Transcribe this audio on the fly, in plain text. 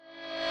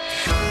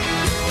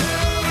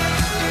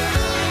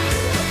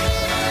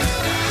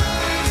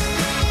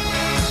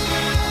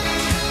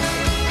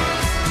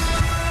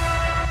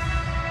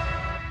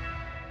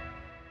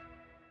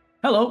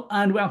Hello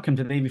and welcome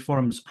to the AV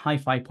Forum's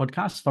Hi-Fi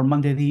podcast for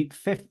Monday, the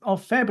 5th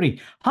of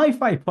February.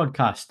 Hi-Fi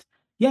podcast.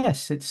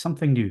 Yes, it's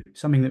something new,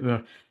 something that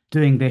we're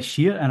doing this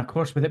year. And of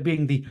course, with it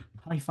being the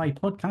Hi-Fi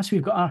podcast,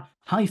 we've got our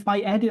Hi-Fi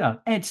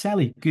editor, Ed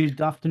Selly.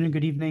 Good afternoon,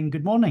 good evening,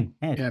 good morning,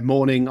 Ed. Yeah,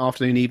 morning,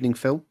 afternoon, evening,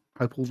 Phil.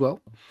 Hope all's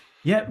well.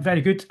 Yeah, very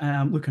good.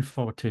 Looking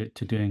forward to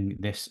doing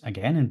this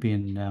again and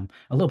being a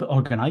little bit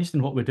organised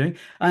in what we're doing.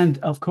 And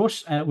of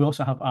course, we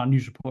also have our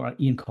news reporter,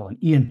 Ian Collin.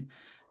 Ian,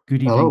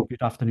 good evening, Hello,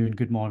 good afternoon,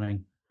 good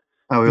morning.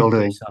 how are we Good all day,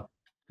 doing? sir.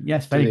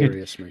 Yes, very good.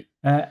 Delirious, mate.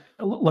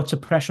 Lots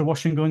of pressure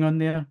washing going on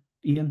there,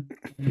 Ian.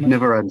 It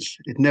never ends.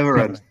 It never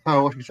Never ends.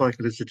 Power washing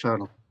cycle is the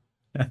channel.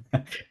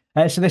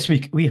 So this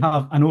week we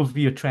have an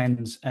overview of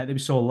trends that we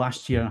saw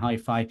last year in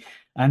hi-fi,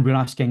 and we're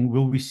asking,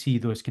 will we see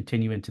those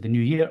continue into the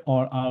new year,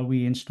 or are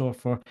we in store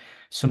for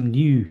some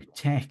new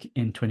tech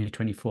in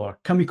 2024?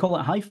 Can we call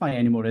it hi-fi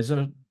anymore? Is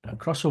there a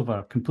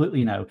crossover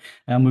completely now?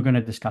 And we're going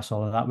to discuss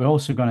all of that. We're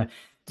also going to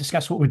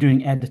discuss what we're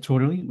doing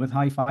editorially with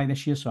hi-fi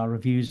this year, so our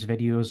reviews,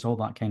 videos, all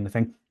that kind of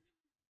thing.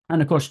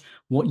 And of course,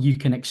 what you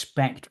can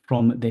expect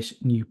from this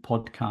new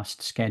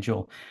podcast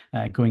schedule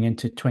going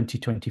into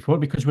 2024,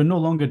 because we're no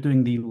longer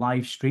doing the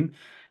live stream.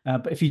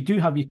 But if you do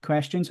have your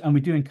questions, and we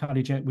do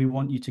encourage it, we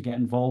want you to get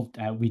involved.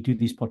 We do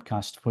these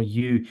podcasts for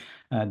you,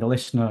 the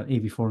listener,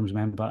 AV Forums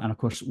member, and of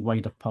course,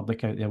 wider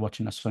public out there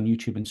watching us on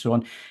YouTube and so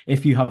on.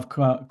 If you have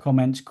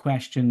comments,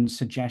 questions,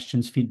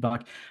 suggestions,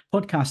 feedback,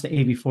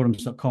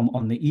 podcast@avforums.com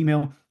on the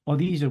email. Or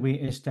the easier way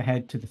is to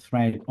head to the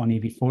thread on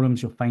AV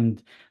Forums. You'll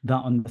find that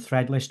on the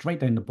thread list. Right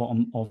down the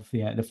bottom of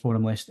the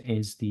forum list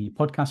is the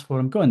podcast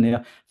forum. Go in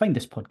there, find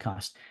this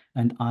podcast,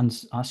 and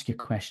ask your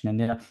question in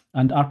there.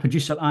 And our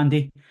producer,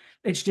 Andy,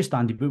 it's just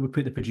Andy, but we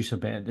put the producer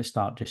bit at the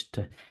start just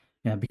to,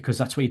 because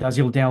that's what he does.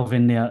 He'll delve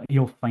in there.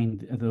 You'll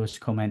find those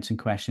comments and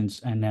questions,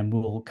 and then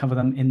we'll cover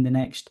them in the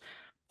next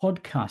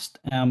podcast.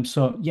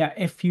 So, yeah,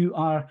 if you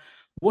are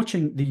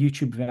watching the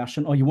YouTube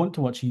version, or you want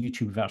to watch a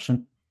YouTube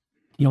version,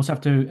 you also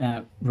have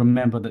to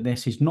remember that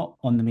this is not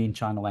on the main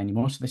channel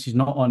anymore. So this is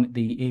not on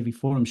the AV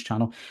Forums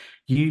channel.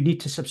 You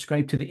need to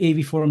subscribe to the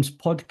AV Forums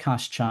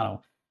podcast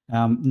channel.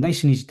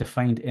 Nice and easy to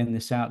find in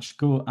the search.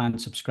 Go and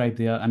subscribe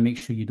there and make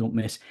sure you don't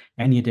miss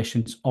any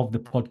editions of the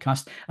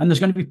podcast. And there's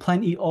going to be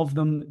plenty of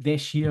them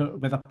this year,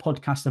 with a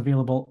podcast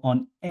available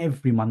on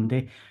every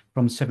Monday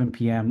from 7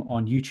 p.m.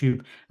 on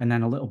YouTube, and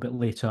then a little bit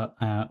later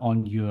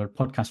on your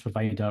podcast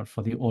provider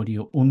for the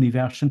audio-only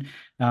version.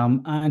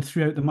 And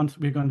throughout the month,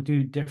 we're going to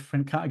do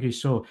different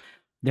categories. So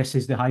this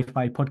is the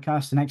Hi-Fi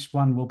podcast. The next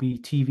one will be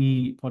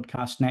TV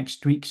podcast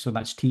next week. So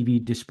that's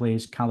TV,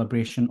 displays,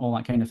 calibration, all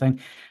that kind of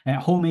thing.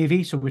 Home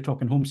AV, so we're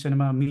talking home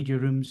cinema, media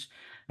rooms,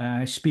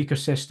 speaker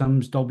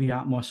systems, Dolby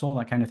Atmos, all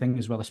that kind of thing,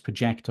 as well as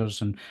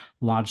projectors and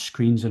large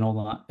screens and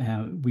all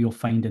that we'll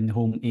find in the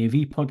Home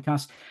AV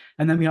podcast.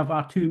 And then we have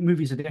our two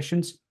movies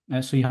editions.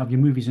 So you have your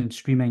movies and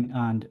streaming,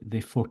 and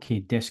the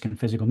 4K disc and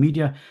physical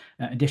media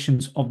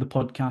editions of the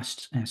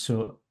podcast.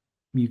 So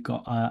we've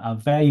got a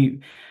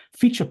very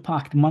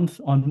feature-packed month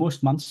on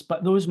most months,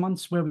 but those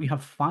months where we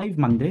have 5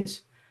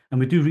 Mondays, and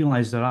we do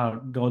realize there are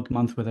the odd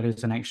month where there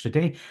is an extra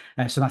day.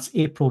 So that's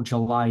April,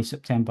 July,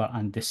 September,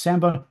 and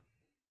December.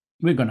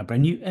 We're going to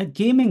bring you a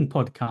gaming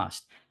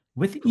podcast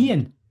with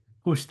Ian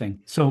hosting.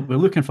 So we're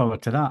looking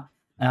forward to that.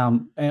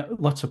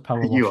 Lots of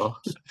power You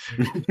wash,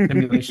 are.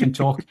 simulation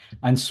talk,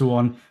 and so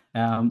on.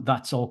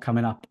 That's all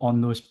coming up on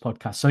those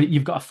podcasts. So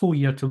you've got a full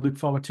year to look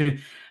forward to.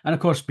 And of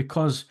course,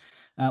 because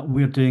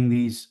we're doing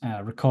these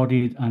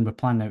recorded and we're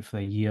planning out for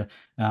the year,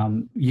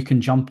 you can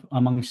jump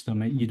amongst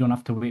them. You don't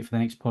have to wait for the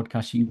next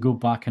podcast. You can go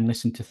back and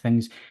listen to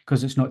things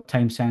because it's not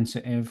time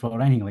sensitive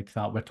or anything like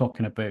that. We're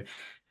talking about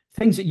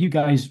things that you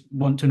guys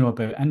want to know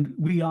about. And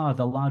we are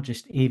the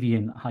largest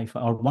avian hi-fi,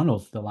 or one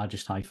of the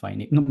largest hi-fi,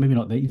 maybe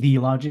not the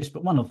largest,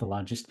 but one of the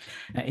largest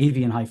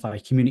avian hi-fi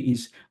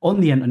communities on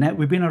the internet.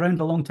 We've been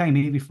around a long time.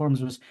 AV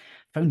Forums was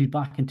founded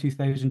back in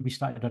 2000. We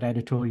started our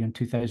editorial in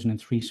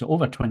 2003, so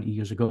over 20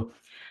 years ago.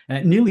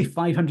 Nearly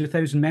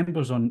 500,000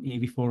 members on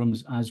AV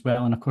Forums as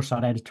well. And of course,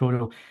 our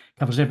editorial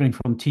covers everything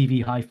from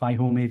TV, hi-fi,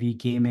 home AV,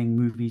 gaming,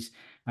 movies,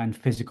 and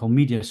physical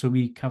media. So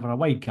we cover a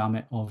wide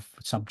gamut of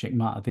subject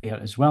matter there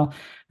as well.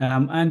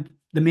 And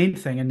the main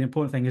thing and the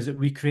important thing is that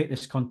we create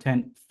this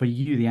content for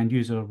you, the end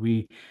user.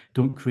 We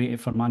don't create it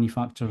for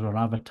manufacturers or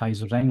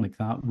advertisers or anything like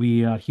that.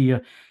 We are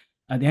here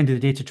at the end of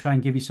the day to try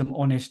and give you some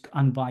honest,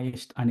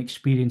 unbiased, and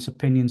experienced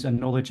opinions and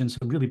knowledge, and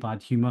some really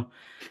bad humor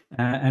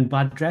and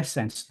bad dress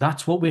sense.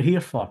 That's what we're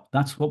here for.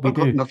 That's what we I've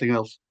got do. nothing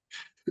else.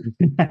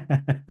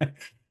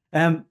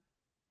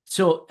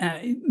 So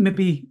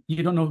maybe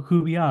you don't know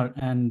who we are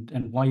and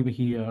why we're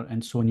here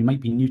and so on. You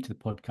might be new to the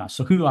podcast.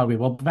 So who are we?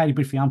 Well, very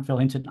briefly, I'm Phil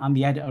Hinton. I'm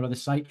the editor of the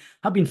site.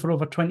 I've been for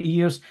over 20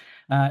 years.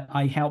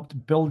 I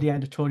helped build the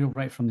editorial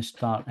right from the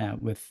start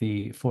with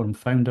the forum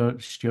founder,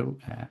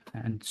 Stuart,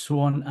 and so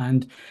on.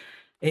 And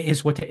it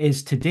is what it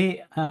is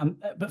today.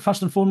 But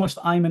first and foremost,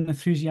 I'm an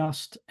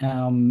enthusiast.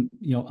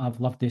 I've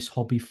loved this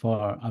hobby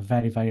for a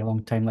very, very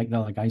long time, like the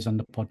other guys on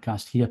the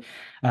podcast here.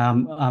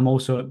 I'm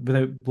also,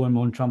 without blowing my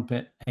own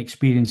trumpet,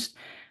 experienced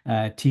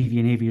TV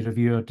and AV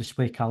reviewer,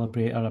 display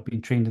calibrator. I've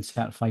been trained and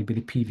certified by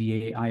the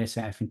PVA,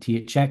 ISF, and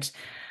THX.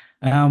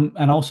 And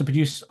I also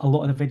produce a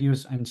lot of the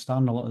videos and star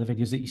in a lot of the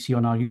videos that you see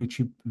on our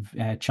YouTube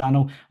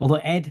channel. Although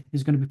Ed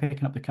is going to be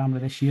picking up the camera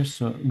this year,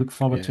 so look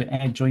forward to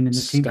Ed joining the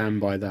team.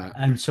 Stand by that.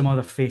 And some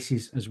other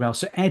faces as well.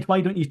 So Ed,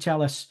 why don't you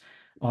tell us,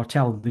 or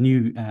tell the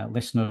new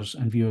listeners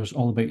and viewers,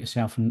 all about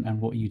yourself and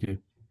what you do?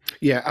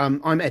 Yeah,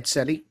 I'm Ed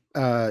Selly.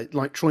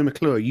 Like Troy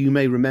McClure, you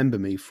may remember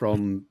me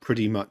from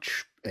pretty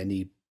much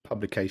any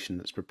publication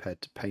that's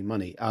prepared to pay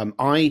money.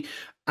 I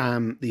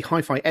am the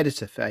hi-fi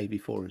editor for AV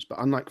Forums, but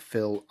unlike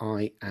Phil,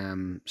 I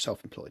am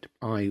self-employed.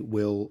 I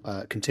will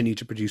continue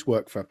to produce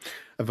work for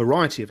a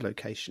variety of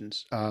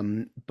locations,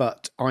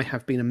 but I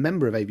have been a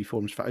member of AV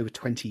Forums for over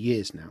 20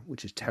 years now,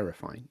 which is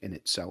terrifying in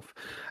itself.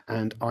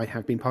 And I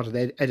have been part of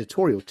the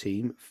editorial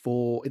team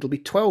for, it'll be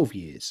 12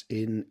 years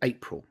in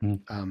April,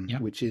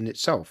 which in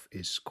itself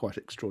is quite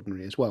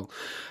extraordinary as well.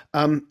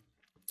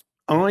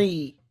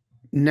 I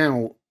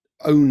now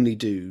only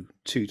do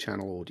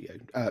 2-channel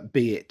audio,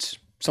 be it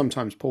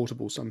sometimes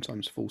portable,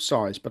 sometimes full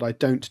size, but I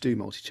don't do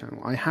multi-channel.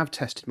 I have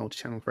tested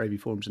multi-channel for AV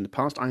Forums in the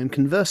past. I am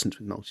conversant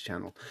with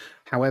multi-channel.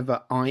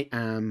 However, I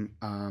am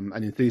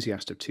an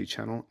enthusiast of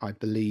 2-channel. I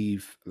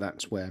believe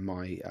that's where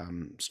my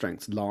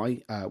strengths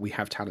lie. We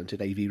have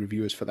talented AV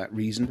reviewers for that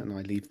reason, and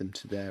I leave them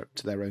to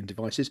their own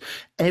devices.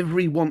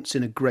 Every once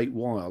in a great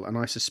while, and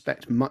I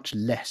suspect much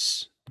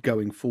less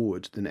going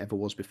forward than ever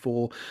was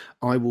before,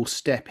 I will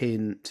step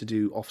in to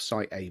do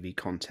off-site AV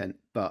content,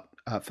 but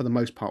for the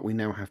most part we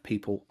now have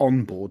people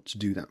on board to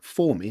do that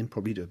for me and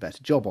probably do a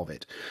better job of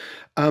it.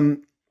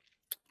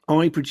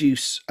 I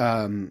produce,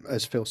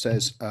 as Phil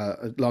says,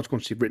 a large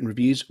quantity of written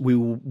reviews. We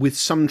will, with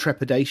some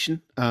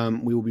trepidation,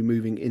 we will be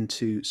moving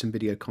into some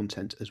video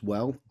content as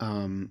well.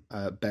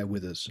 Bear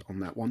with us on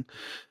that one.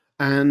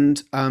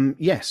 And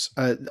yes,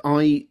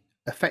 I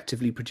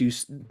effectively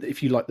produce,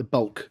 if you like, the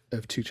bulk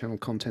of 2-channel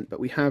content,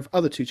 but we have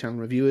other 2-channel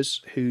reviewers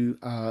who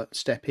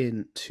step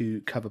in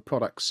to cover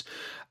products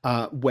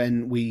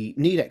when we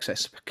need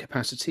excess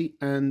capacity,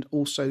 and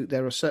also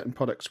there are certain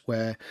products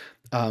where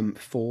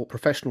for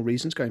professional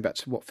reasons, going back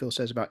to what Phil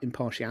says about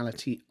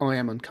impartiality, I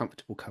am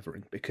uncomfortable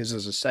covering, because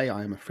as I say,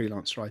 I am a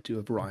freelancer. I do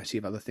a variety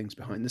of other things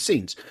behind the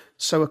scenes.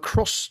 So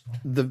across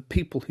the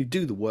people who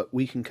do the work,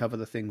 we can cover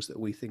the things that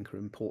we think are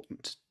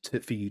important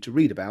for you to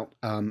read about,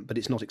 but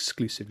it's not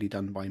exclusively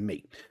done by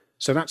me.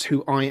 So that's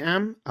who I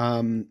am.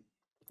 Thank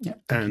you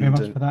very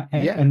much for that.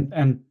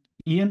 And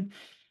Ian,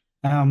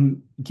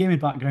 gaming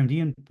background,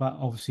 Ian, but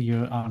obviously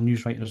you're our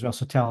news writer as well.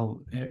 So tell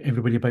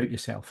everybody about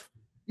yourself.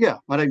 Yeah,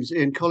 my name is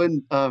Ian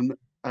Collin.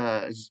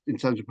 In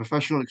terms of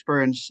professional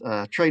experience,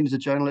 trained as a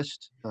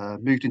journalist,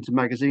 moved into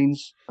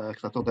magazines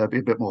because I thought that'd be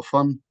a bit more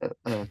fun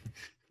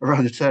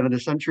around the turn of the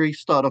century.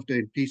 Started off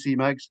doing PC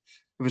mags.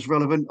 It was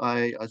relevant.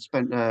 I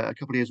spent a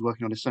couple of years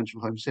working on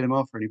Essential Home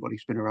Cinema, for anybody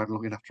who's been around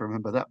long enough to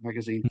remember that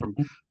magazine from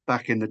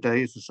back in the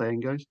day, as the saying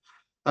goes.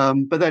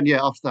 But then,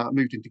 after that, I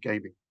moved into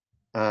gaming.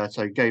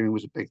 So gaming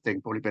was a big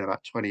thing, probably been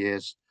about 20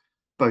 years,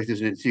 both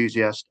as an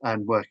enthusiast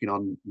and working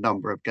on a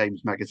number of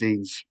games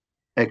magazines,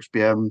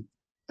 XBM,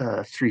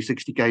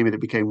 360 Gamer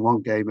that became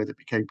One Gamer, that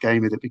became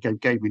Gamer, that became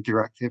Gaming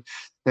Interactive.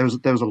 There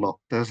was a lot.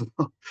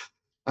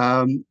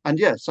 And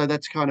so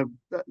that's kind of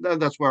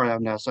that's where I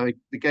am now. So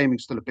the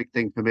gaming's still a big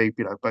thing for me,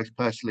 both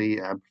personally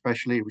and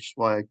professionally, which is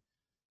why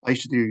I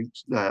used to do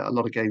a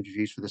lot of games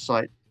reviews for the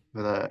site,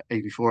 for the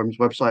AV Forums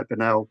website. But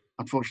now,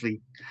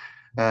 unfortunately,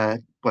 well,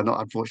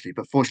 not unfortunately,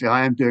 but fortunately,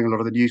 I am doing a lot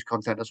of the news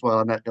content as well,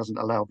 and that doesn't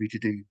allow me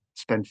to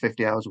spend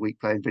 50 hours a week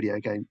playing video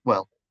games.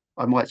 Well,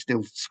 I might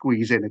still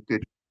squeeze in a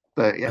good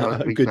 30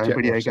 hours a week playing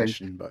video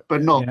games,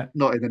 but not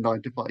in the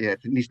 9 to 5. Yeah, it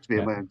needs to be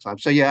in my own time.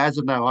 So as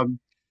of now, I'm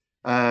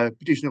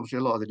producing obviously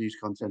a lot of the news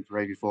content for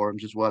AV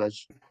Forums, as well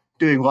as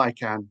doing what I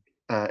can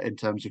in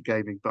terms of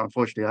gaming. But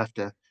unfortunately, I have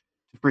to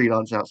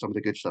freelance out some of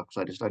the good stuff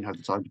because I just don't have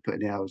the time to put in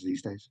the hours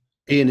these days.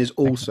 Ian is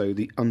also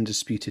the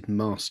undisputed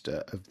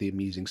master of the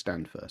amusing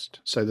stand first.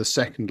 So the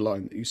second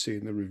line that you see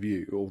in the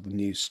review or the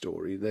news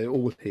story, they're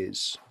all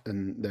his,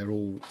 and they're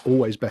all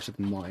always better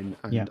than mine,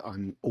 and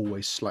I'm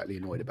always slightly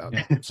annoyed about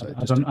that. So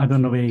I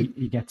don't know where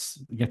he gets.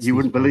 You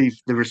wouldn't believe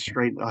the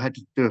restraint. I had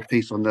to do a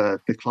piece on the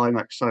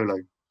climax solo.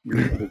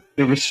 The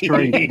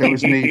restraint that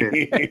was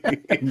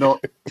needed,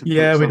 not to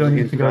we don't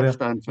need to go there.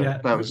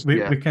 That was we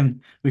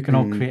can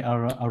all create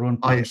our own.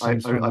 I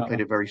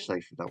played it very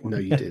safe with that one. No,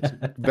 you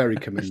did. Very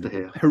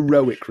commendable.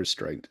 Heroic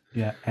restraint.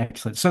 Yeah,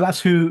 excellent. So that's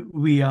who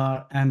we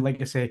are, and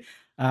like I say,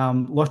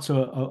 lots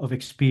of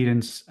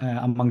experience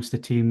amongst the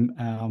team.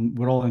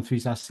 We're all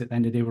enthusiastic at the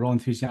end of the day. We're all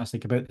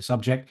enthusiastic about the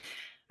subject,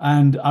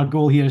 and our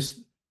goal here is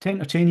to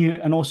entertain you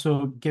and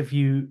also give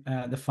you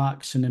the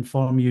facts and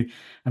inform you,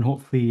 and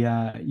hopefully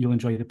you'll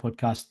enjoy the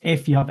podcast.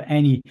 If you have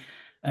any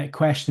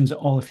questions at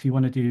all, if you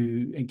want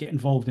to get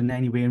involved in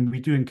any way, and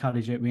we do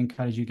encourage it, we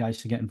encourage you guys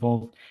to get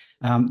involved,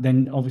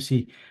 then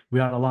obviously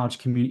we are a large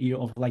community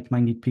of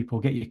like-minded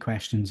people. Get your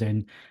questions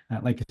in,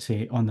 like I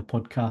say, on the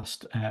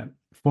podcast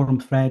forum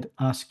thread,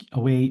 ask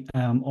away,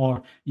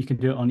 or you can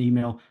do it on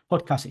email,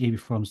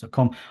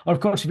 podcast@avforums.com. Or, of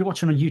course, if you're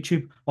watching on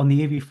YouTube, on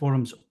the AV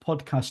Forums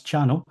podcast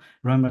channel,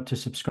 remember to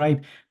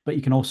subscribe, but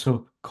you can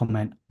also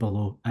comment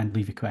below and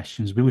leave your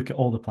questions. We look at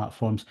all the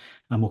platforms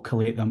and we'll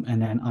collate them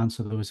and then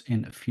answer those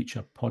in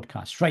future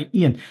podcasts. Right,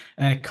 Ian,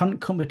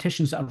 current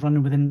competitions that are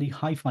running within the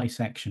hi-fi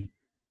section.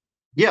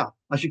 Yeah,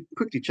 I should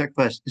quickly check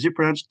first. Is it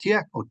pronounced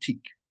Tiak or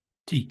Teak?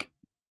 Teak.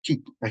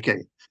 Teak.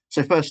 Okay.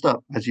 So first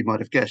up, as you might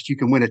have guessed, you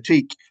can win a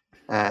Teak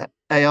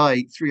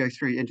AI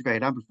 303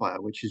 integrated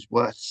amplifier, which is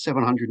worth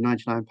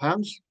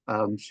 £799.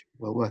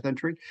 Well worth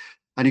entering.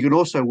 And you can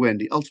also win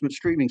the ultimate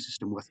streaming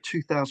system worth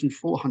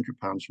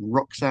 £2,400 from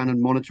Roxanne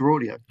and Monitor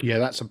Audio. Yeah,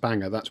 that's a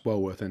banger. That's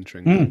well worth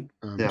entering.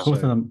 Yeah.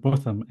 Both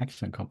of them,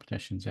 excellent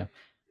competitions. Yeah,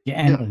 get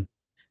Yeah. entering.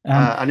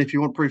 And if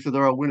you want proof that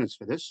there are winners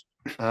for this,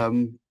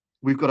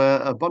 we've got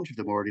a bunch of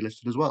them already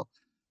listed as well.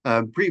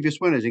 Previous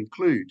winners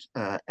include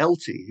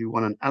LT, who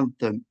won an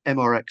Anthem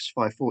MRX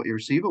 540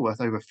 receiver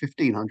worth over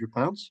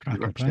 £1,500.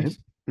 Cracking Congrats to him. prize.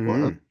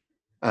 Well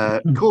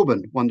done.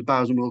 Corbin won the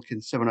Bowers &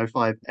 Wilkins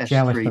 705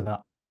 Jealous S3 of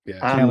that. Yeah.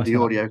 and Jealous the of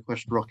that. Audio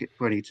Quest Rocket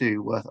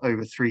 22 worth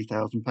over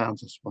 £3,000.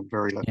 That's one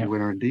very lucky Yep.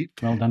 winner indeed.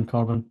 Well done,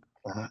 Corbin.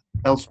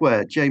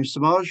 Elsewhere, James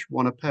Samaj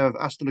won a pair of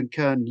Aston &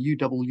 Kern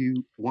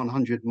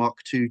UW100 Mark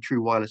II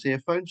true wireless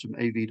earphones from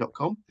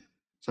AV.com.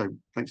 So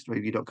thanks to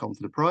AV.com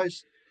for the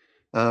prize.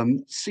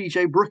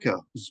 CJ Brooker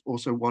has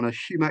also won a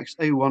Humax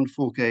A1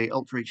 4K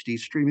Ultra HD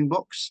streaming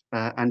box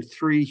and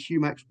 3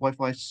 Humax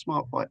Wi-Fi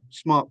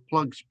smart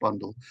plugs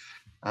bundle.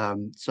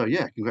 So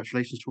yeah,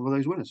 congratulations to all of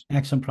those winners.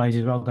 Excellent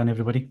prizes. Well done,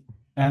 everybody.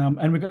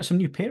 And we've got some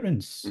new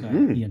patrons,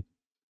 Ian.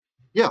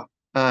 Yeah,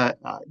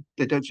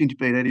 they don't seem to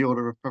be in any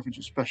order of preference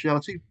or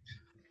speciality.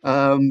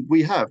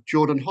 We have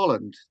Jordan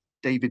Holland,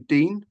 David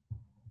Dean,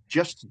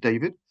 Just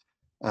David,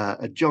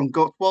 John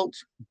Gottwalt,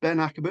 Ben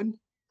Ackerman,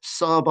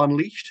 Saab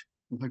Unleashed.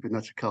 I'm hoping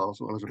that's a car as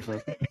well as a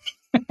person.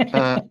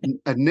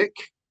 Nick,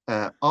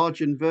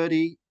 Arjun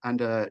Verdi, and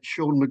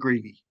Sean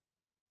McGreevy.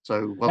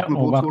 So welcome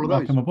aboard to all of those.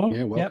 Welcome aboard.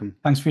 Yeah, welcome. Yep.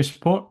 Thanks for your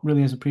support.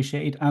 Really is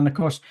appreciated. And of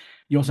course,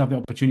 you also have the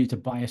opportunity to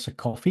buy us a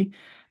coffee.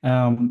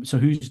 So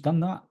who's done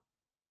that?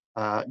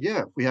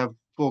 Yeah, we have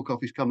 4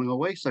 coffees coming our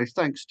way. So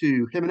thanks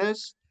to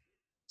Jimenez,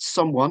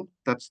 someone,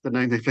 that's the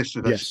name they've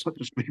listed. That's Yes. not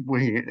just me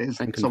winging it.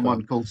 Is And someone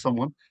confirm. called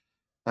someone.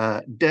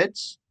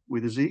 Deads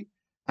with a Z,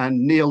 and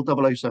Neil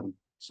 007.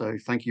 So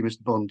thank you,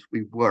 Mr. Bond.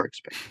 We were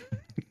expecting.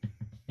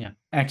 Yeah,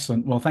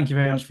 excellent. Well, thank you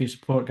very much for your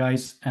support,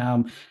 guys.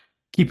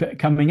 Keep it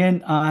coming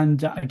in,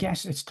 and I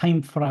guess it's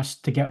time for us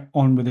to get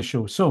on with the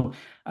show. So,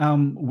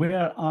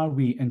 where are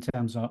we in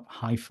terms of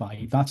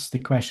hi-fi? That's the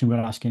question we're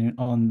asking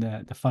on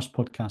the first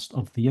podcast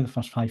of the year, the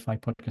first hi-fi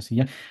podcast of the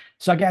year.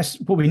 So, I guess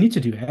what we need to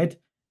do, Ed,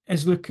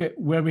 is look at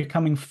where we're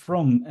coming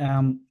from.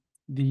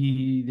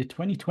 The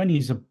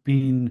 2020s have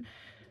been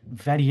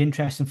very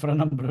interesting for a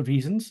number of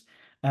reasons.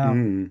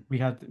 We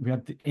had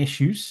the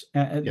issues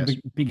at Yes.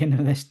 the beginning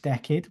of this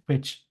decade,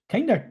 which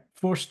kind of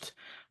forced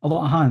a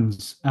lot of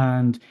hands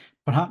and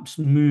perhaps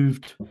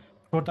moved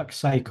product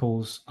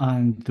cycles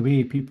and the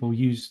way people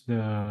use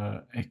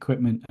the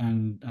equipment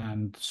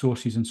and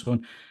sources and so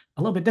on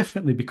a little bit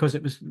differently because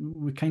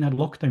we kind of had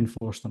lockdown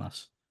forced on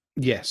us.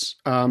 Yes.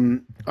 I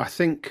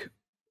think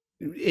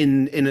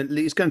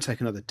it's going to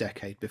take another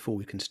decade before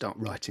we can start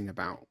writing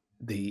about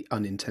the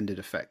unintended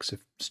effects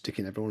of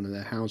sticking everyone in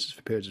their houses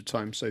for periods of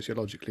time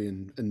sociologically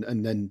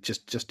and then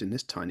just in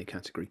this tiny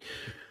category.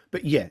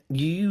 But yeah,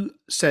 you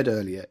said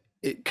earlier,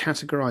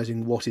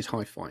 categorizing what is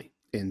hi-fi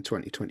in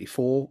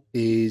 2024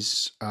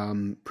 is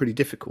pretty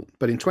difficult.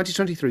 But in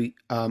 2023,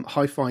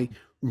 hi-fi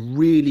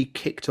really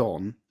kicked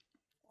on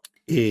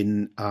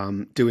in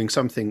doing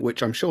something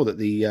which I'm sure that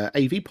the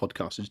AV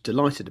podcast is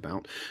delighted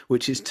about,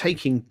 which is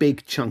taking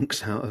big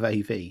chunks out of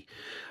AV.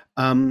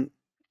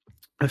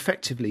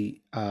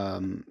 Effectively,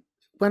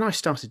 when I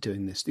started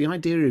doing this, the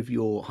idea of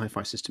your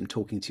hi-fi system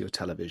talking to your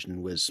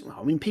television was,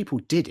 I mean, people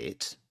did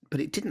it, but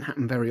it didn't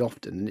happen very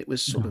often, and it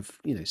was sort of,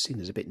 seen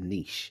as a bit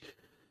niche.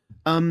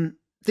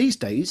 These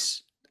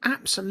days,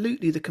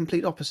 absolutely the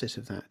complete opposite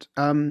of that.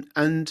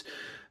 And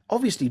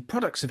obviously,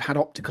 products have had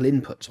optical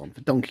inputs on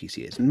for donkey's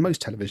years, and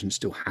most televisions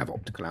still have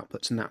optical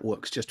outputs, and that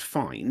works just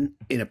fine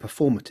in a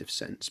performative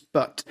sense.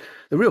 But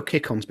the real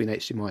kick-on's been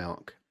HDMI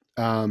ARC.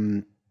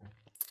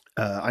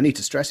 I need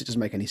to stress it doesn't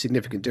make any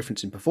significant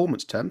difference in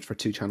performance terms for a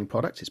 2-channel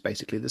product. It's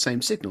basically the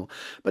same signal.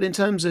 But in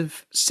terms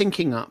of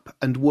syncing up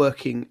and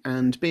working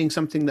and being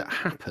something that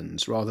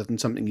happens rather than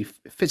something you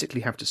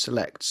physically have to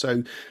select,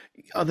 so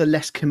other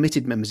less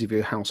committed members of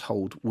your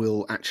household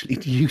will actually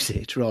use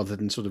it rather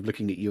than sort of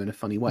looking at you in a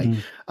funny way.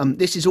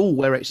 This is all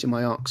where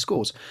HDMI ARC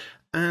scores.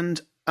 And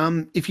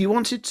if you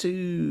wanted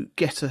to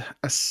get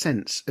a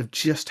sense of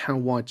just how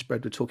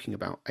widespread we're talking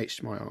about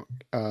HDMI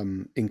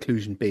ARC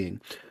inclusion being,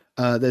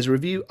 there's a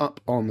review up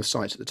on the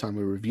site at the time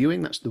we're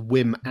reviewing. That's the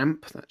Wim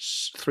Amp.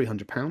 That's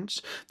 £300.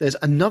 There's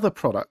another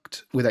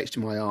product with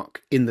HDMI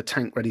ARC in the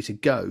tank ready to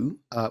go,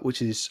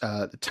 which is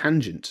the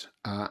Tangent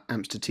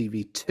Amps to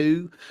TV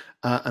 2,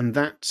 and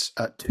that's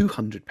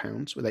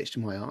 £200 with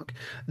HDMI ARC.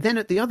 Then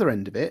at the other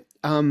end of it,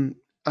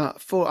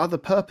 for other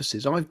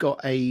purposes, I've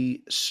got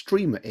a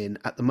streamer in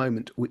at the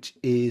moment, which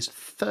is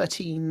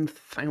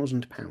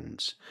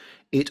 £13,000.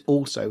 It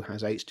also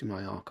has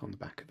HDMI ARC on the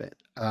back of it.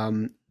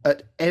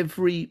 At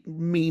every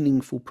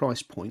meaningful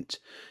price point,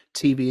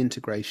 TV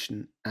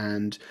integration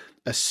and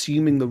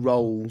assuming the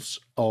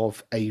roles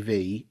of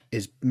AV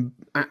is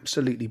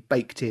absolutely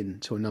baked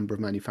into a number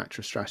of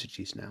manufacturer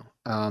strategies now.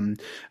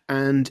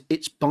 And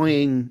it's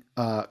buying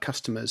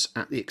customers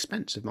at the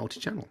expense of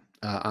multi-channel.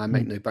 I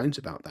make no bones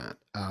about that.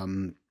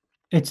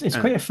 It's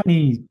quite a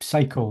funny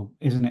cycle,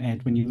 isn't it,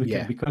 Ed, when you look at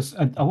Yeah. it? Because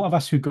a lot of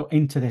us who got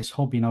into this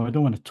hobby now, I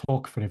don't want to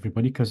talk for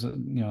everybody because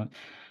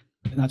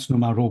that's not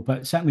my role,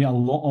 but certainly a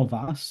lot of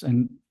us,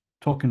 and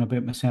talking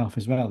about myself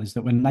as well, is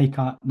that when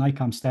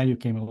Nikon Stereo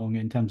came along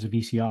in terms of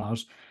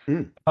VCRs,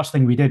 Mm. the first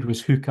thing we did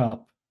was hook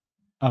up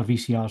our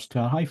VCRs to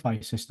our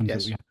hi-fi systems that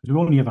Yes. we had. We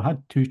only ever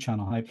had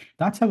 2-channel hi.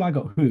 That's how I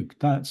got hooked.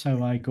 That's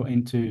how I got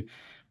into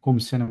home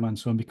cinema and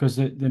so on, because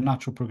the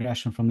natural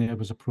progression from there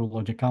was a Pro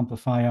Logic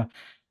amplifier,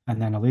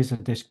 and then a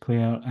Laserdisc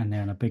player, and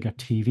then a bigger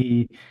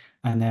TV,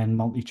 and then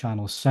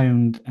multi-channel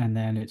sound, and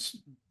then it's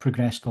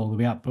progressed all the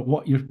way up. But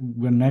what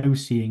we're now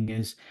seeing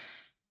is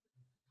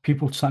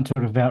people starting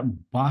to revert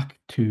back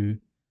to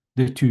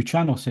the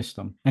 2-channel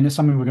system, and it's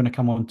something we're going to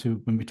come on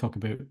to when we talk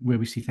about where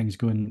we see things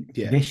going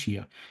this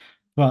year.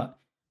 But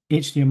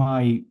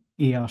HDMI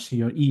ARC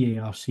or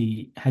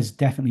EARC has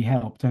definitely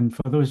helped. And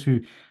for those who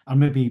are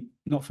maybe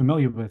not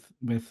familiar with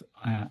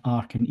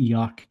ARC and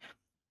eARC,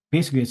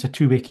 basically it's a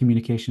two-way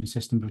communication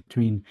system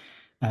between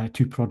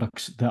two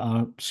products that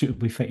are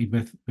suitably fitted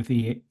with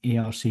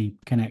ARC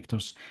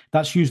connectors.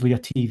 That's usually a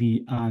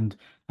TV and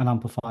an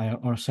amplifier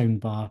or a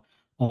soundbar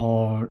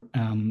or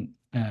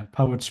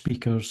powered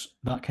speakers,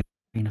 that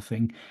kind of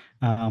thing.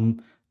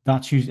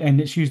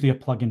 It's usually a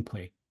plug and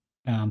play.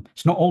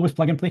 It's not always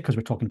plug and play because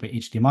we're talking about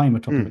HDMI and we're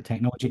talking about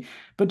technology,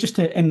 but just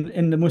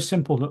in the most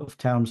simple of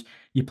terms,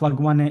 you plug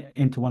one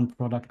into one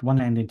product,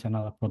 one end into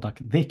another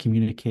product, they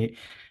communicate.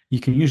 You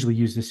can usually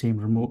use the same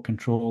remote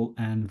control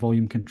and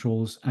volume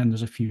controls, and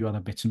there's a few other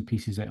bits and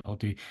pieces that it'll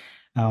do.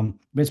 But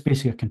it's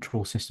basically a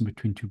control system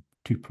between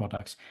two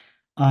products.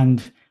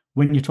 And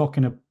when you're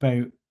talking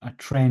about a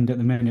trend at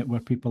the minute where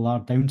people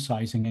are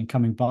downsizing and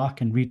coming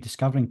back and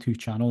rediscovering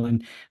 2-channel,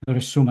 and there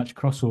is so much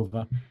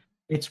crossover,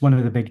 it's one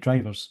of the big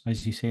drivers,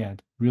 as you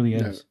said, really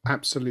is. No,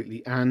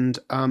 absolutely. And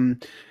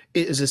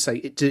as I say,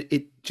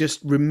 it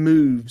just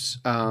removes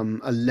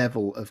a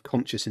level of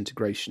conscious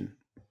integration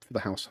for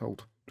the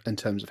household in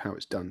terms of how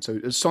it's done. So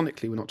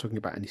sonically, we're not talking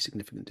about any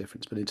significant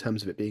difference, but in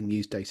terms of it being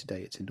used day to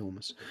day, it's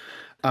enormous.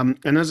 And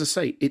as I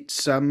say,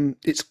 it's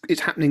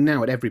happening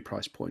now at every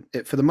price point.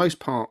 For the most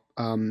part,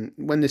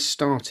 when this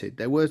started,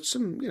 there were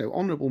some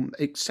honourable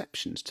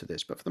exceptions to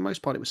this, but for the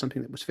most part, it was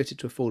something that was fitted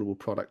to affordable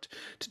product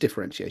to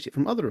differentiate it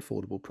from other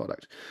affordable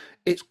product.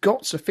 It's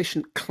got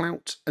sufficient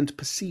clout and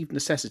perceived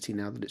necessity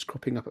now that it's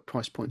cropping up at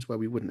price points where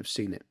we wouldn't have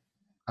seen it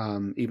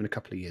even a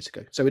couple of years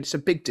ago. So it's a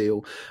big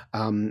deal,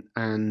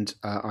 and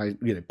I,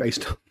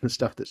 based on the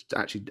stuff that's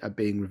actually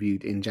being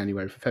reviewed in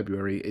January for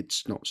February,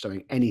 it's not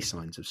showing any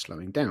signs of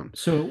slowing down.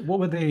 So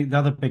what were the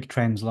other big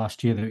trends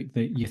last year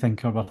that you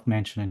think are worth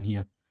mentioning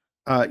here?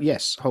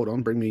 Yes, hold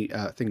on, bring me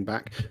thing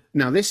back.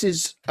 Now, this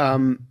is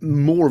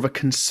more of a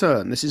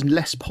concern. This is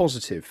less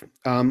positive,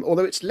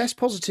 although it's less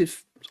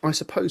positive, I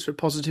suppose, for a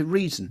positive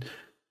reason.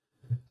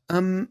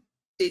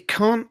 It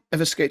can't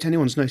have escaped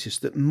anyone's notice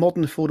that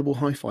modern affordable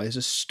hi-fi is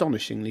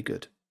astonishingly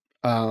good.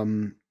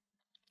 The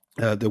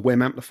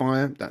WEM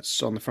amplifier,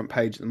 that's on the front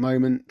page at the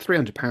moment,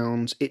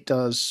 £300. It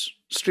does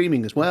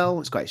streaming as well.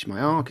 It's got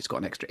HDMI ARC. It's got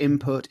an extra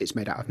input. It's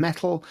made out of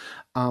metal.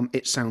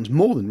 It sounds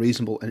more than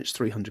reasonable, and it's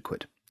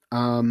 £300.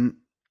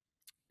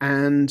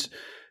 And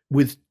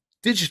with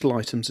digital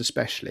items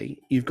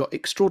especially, you've got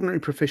extraordinarily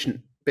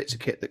proficient bits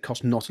of kit that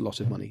cost not a lot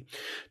of money.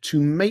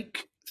 To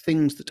make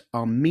things that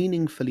are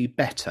meaningfully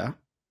better,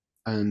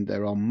 and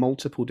there are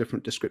multiple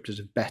different descriptors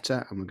of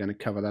better, and we're going to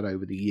cover that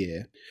over the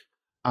year,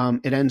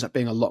 it ends up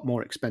being a lot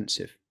more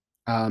expensive.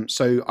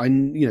 So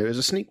as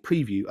a sneak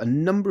preview, a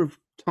number of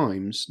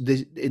times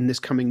in this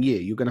coming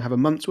year, you're going to have a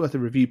month's worth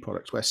of review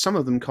products where some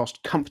of them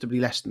cost comfortably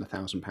less than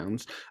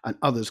 £1,000 and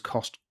others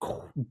cost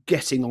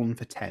getting on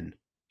for 10.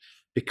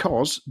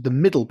 Because the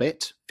middle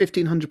bit,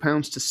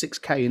 £1,500 to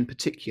 6K in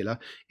particular,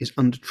 is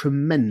under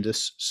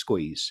tremendous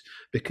squeeze.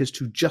 Because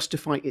to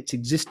justify its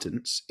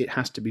existence, it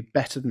has to be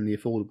better than the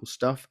affordable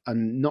stuff,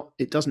 and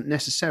it doesn't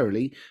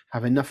necessarily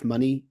have enough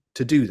money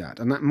to do that.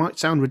 And that might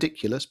sound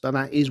ridiculous, but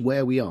that is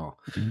where we are.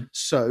 Mm-hmm.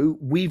 So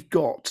we've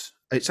got,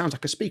 it sounds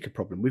like a speaker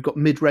problem, we've got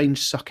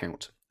mid-range suck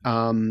out.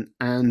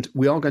 And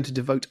we are going to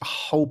devote a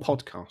whole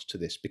podcast to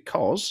this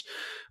because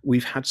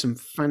we've had some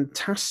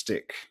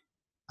fantastic,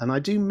 and I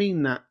do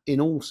mean that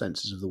in all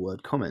senses of the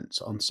word,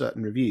 comments on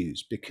certain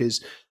reviews,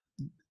 because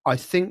I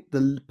think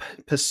the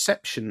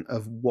perception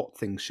of what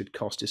things should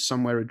cost is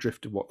somewhere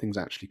adrift of what things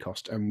actually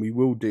cost. And we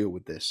will deal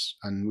with this,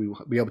 and we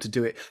will be able to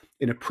do it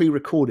in a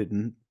pre-recorded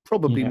and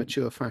probably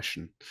mature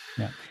fashion.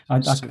 Yeah,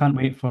 I can't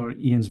wait for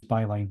Ian's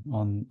byline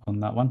on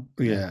that one.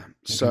 Yeah.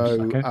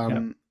 So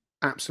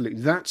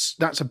Absolutely. That's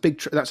a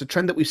big that's a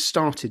trend that we've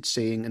started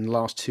seeing in the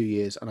last 2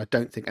 years, and I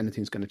don't think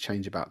anything's going to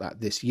change about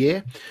that this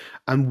year.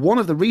 And one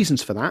of the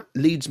reasons for that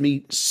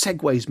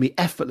segues me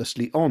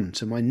effortlessly on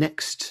to my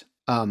next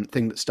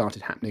thing that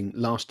started happening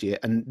last year,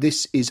 and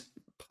this is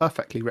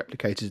perfectly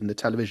replicated in the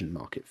television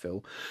market,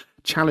 Phil.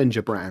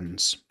 Challenger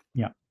brands.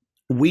 Yeah.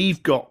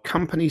 We've got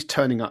companies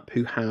turning up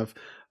who have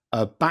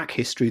a back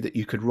history that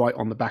you could write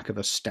on the back of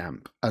a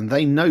stamp, and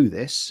they know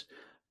this,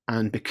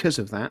 and because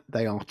of that,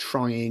 they are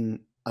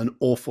trying an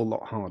awful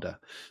lot harder.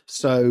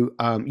 So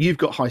you've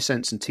got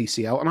Hisense and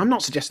TCL, and I'm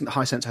not suggesting that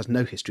Hisense has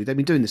no history. They've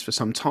been doing this for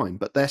some time,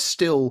 but they're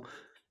still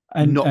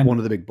not one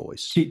of the big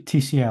boys.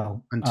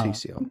 TCL and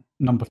TCL,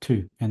 number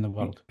 2 in the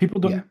world.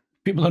 People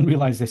don't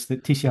realize this,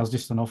 that TCL is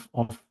just an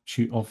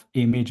offshoot of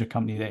a major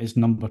company that is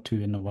number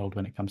 2 in the world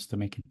when it comes to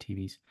making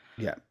TVs.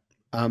 Yeah.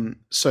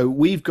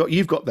 So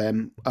you've got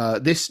them.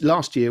 This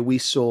last year we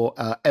saw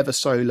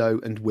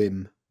Eversolo and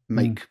Wim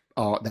make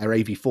their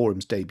AV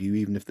Forums debut,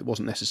 even if it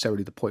wasn't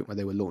necessarily the point where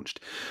they were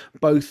launched.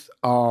 Both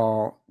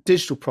are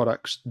digital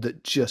products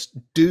that just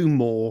do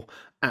more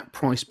at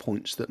price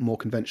points that more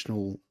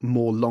conventional,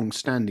 more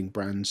long-standing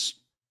brands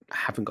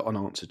haven't got an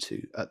answer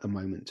to at the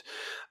moment.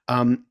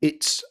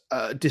 It's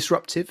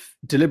disruptive,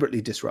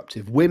 deliberately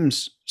disruptive.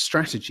 Wim's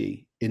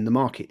strategy in the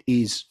market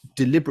is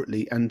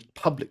deliberately and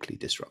publicly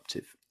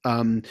disruptive.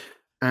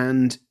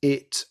 And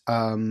it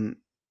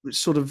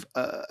sort of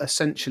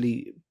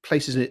essentially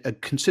places a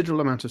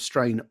considerable amount of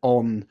strain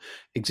on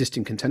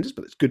existing contenders,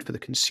 but it's good for the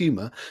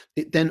consumer.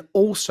 It then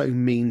also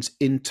means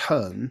in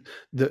turn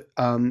that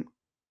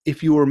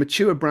if you're a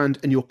mature brand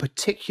and you're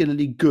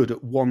particularly good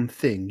at one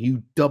thing,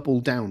 you double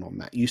down on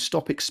that. You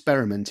stop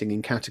experimenting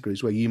in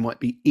categories where you might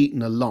be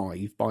eaten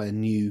alive by a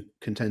new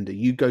contender.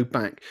 You go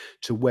back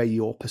to where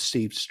your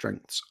perceived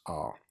strengths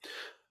are.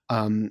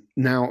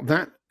 Now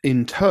that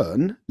in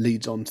turn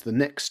leads on to the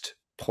next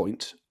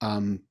point,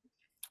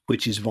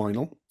 which is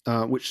vinyl,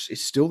 which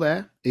is still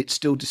there. It's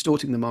still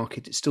distorting the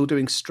market. It's still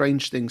doing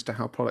strange things to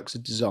how products are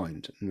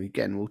designed. And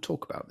again, we'll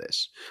talk about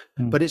this.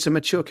 But it's a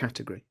mature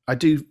category. I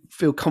do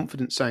feel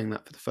confident saying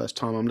that for the first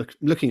time. I'm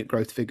looking at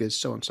growth figures,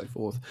 so on and so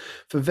forth,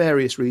 for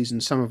various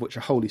reasons, some of which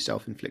are wholly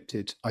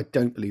self-inflicted. I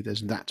don't believe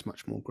there's that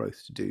much more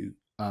growth to do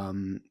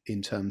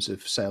in terms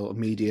of sale of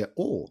media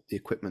or the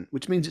equipment,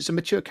 which means it's a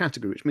mature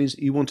category, which means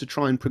that you want to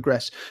try and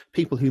progress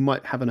people who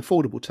might have an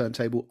affordable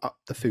turntable up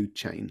the food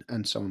chain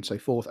and so on and so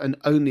forth, and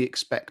only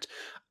expect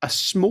a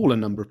smaller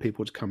number of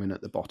people to come in at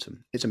the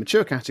bottom. It's a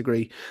mature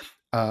category.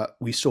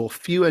 We saw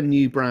fewer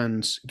new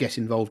brands get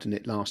involved in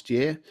it last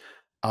year.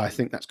 I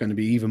think that's going to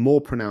be even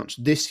more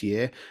pronounced this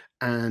year,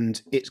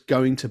 and it's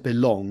going to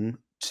belong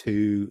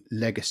to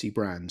legacy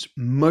brands,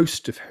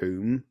 most of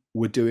whom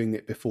were doing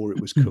it before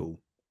it was cool.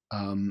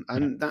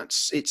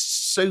 It's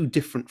so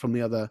different from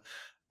the other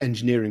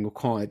engineering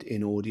required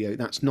in audio.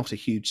 That's not a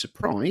huge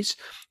surprise,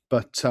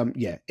 but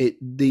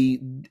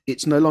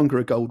it's no longer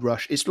a gold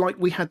rush. It's like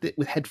we had it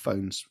with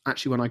headphones.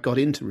 Actually, when I got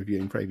into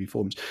reviewing for AV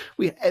Forums,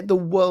 the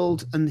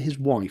World and his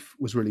wife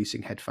was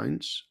releasing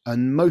headphones,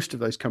 and most of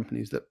those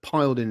companies that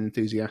piled in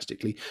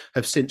enthusiastically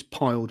have since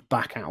piled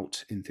back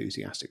out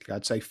enthusiastically.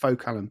 I'd say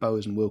Focal and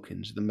Bowers and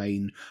Wilkins are the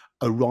main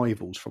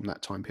arrivals from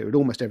that time period.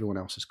 Almost everyone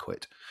else has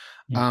quit.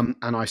 And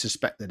I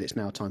suspect that it's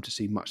now time to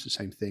see much the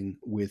same thing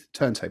with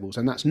turntables.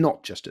 And that's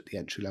not just at the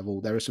entry level.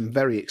 There are some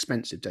very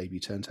expensive debut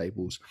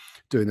turntables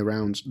doing the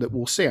rounds that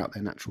will see out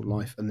their natural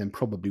life and then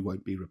probably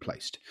won't be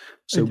replaced.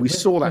 So we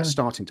saw that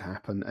starting to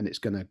happen, and it's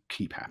going to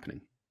keep happening.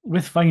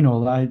 With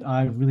vinyl,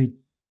 I really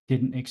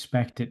didn't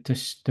expect it to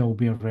still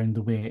be around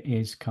the way it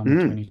is come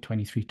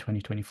 2023,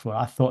 2024.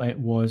 I thought it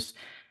was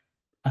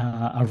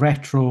a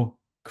retro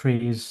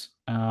craze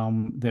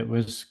that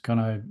was going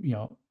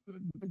to,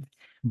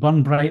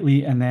 burn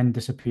brightly and then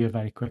disappear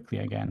very quickly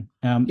again.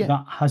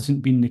 That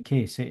hasn't been the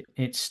case.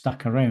 It's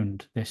stuck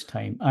around this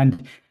time.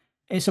 And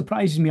it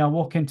surprises me. I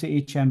walk into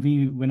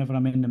HMV whenever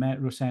I'm in the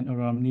Metro Centre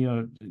or I'm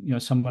near,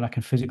 somewhere I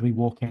can physically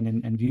walk in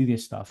and view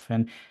this stuff.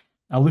 And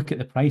I look at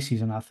the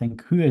prices and I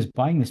think, who is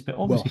buying this? But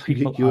obviously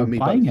people are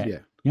buying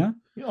it. Yeah.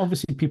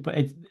 Obviously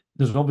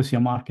there's obviously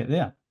a market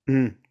there.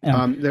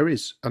 There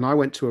is. And I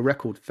went to a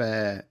record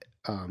fair,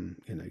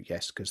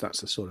 because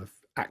that's the sort of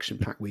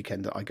action-packed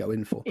weekend that I go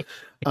in for.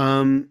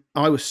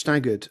 I was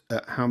staggered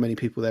at how many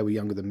people there were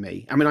younger than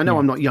me. I mean, I know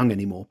I'm not young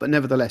anymore, but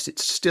nevertheless,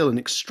 it's still an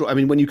extra. I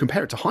mean, when you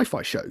compare it to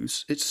hi-fi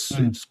shows,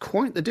 it's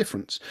quite the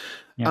difference.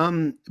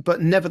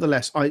 But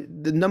nevertheless,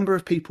 the number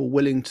of people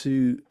willing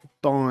to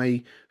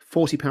buy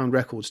 £40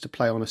 records to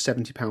play on a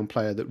 £70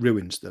 player that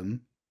ruins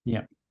them.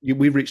 Yeah,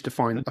 we've reached a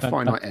finite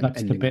ending.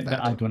 That's the bit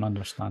that I don't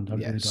understand. I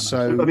really don't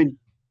understand. I mean,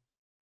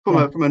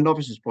 from a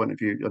novice's point of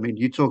view, I mean,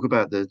 you talk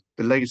about the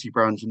legacy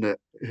brands and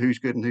who's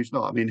good and who's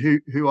not. I mean,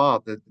 who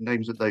are the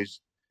names that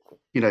those,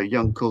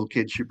 young cool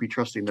kids should be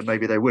trusting that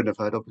maybe they wouldn't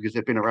have heard of because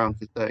they've been around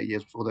for 30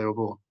 years before they were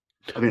born?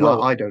 I mean,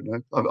 I don't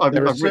know. I've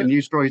written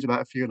news stories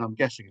about a few, and I'm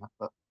guessing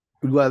that.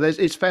 But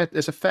it's fair.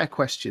 There's a fair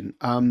question.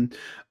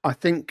 I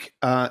think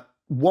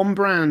one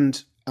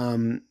brand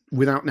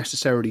without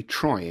necessarily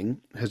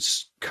trying,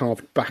 has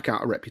carved back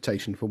out a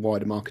reputation for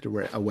wider market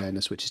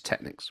awareness, which is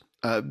Technics,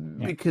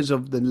 because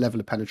of the level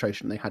of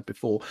penetration they had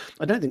before.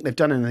 I don't think they've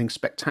done anything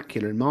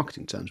spectacular in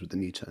marketing terms with the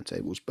new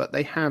turntables, but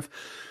they have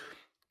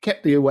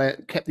kept the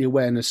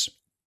awareness.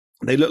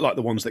 They look like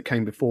the ones that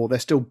came before. They're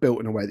still built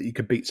in a way that you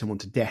could beat someone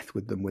to death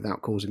with them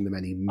without causing them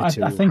any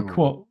material I think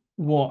harm.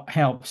 what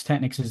helps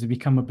Technics is to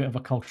become a bit of a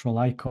cultural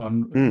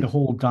icon. The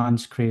whole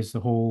dance craze, the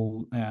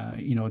whole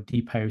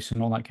deep house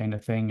and all that kind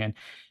of thing, and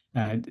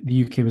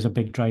the UK was a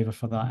big driver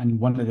for that. And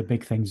one of the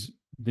big things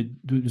that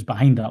was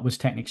behind that was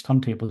Technics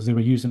turntables. They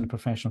were used in a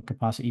professional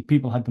capacity.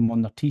 People had them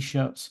on their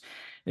t-shirts.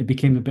 It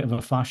became a bit of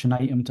a fashion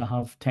item to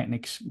have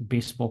Technics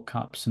baseball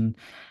caps and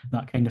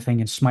that kind of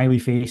thing, and smiley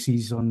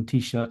faces on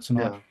t-shirts and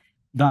all that. Yeah.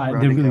 That they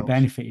Branding really helps.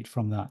 benefited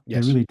from that.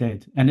 Yes. They really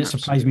did, and it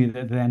surprised me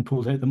Absolutely. that they then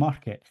pulled out the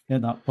market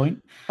at that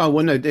point. Oh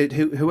well, no.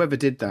 Whoever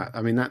did that,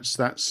 I mean,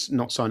 that's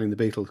not signing the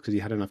Beatles because he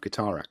had enough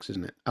guitar acts,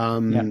 isn't it?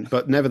 Yeah.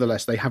 But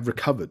nevertheless, they have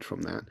recovered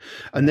from that.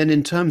 And then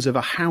in terms of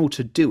how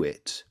to do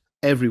it,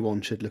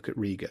 everyone should look at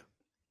Riga,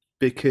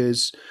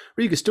 because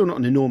Riga's still not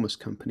an enormous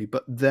company,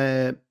 but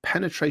their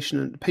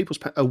penetration and people's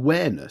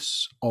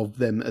awareness of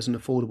them as an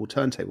affordable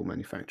turntable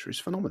manufacturer is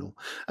phenomenal.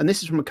 And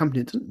this is from a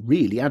company that doesn't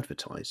really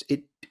advertise.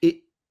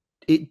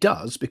 It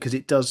does, because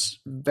it's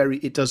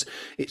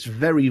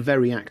very,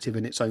 very active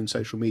in its own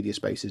social media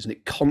spaces, and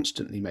it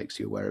constantly makes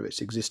you aware of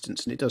its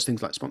existence. And it does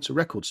things like sponsor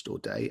Record Store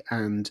Day,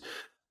 and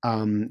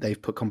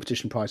they've put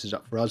competition prizes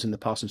up for us in the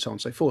past, and so on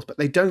and so forth. But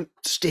they don't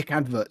stick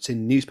adverts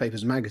in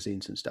newspapers and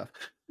magazines and stuff.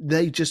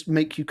 They just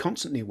make you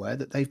constantly aware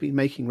that they've been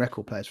making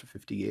record players for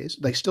 50 years.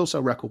 They still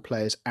sell record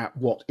players at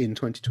what in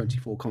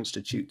 2024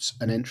 constitutes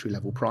an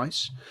entry-level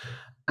price.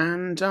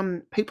 And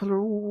people are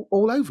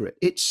all over it.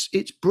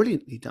 It's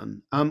brilliantly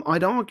done.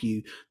 I'd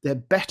argue they're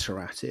better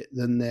at it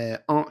than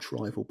their arch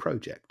rival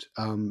Project.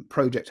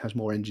 Project has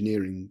more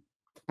engineering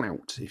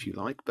clout, if you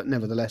like, but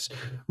nevertheless,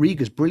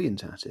 Riga's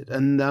brilliant at it.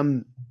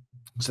 And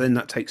so then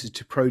that takes us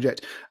to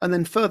Project. And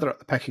then further up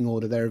the pecking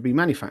order, there have been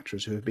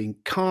manufacturers who have been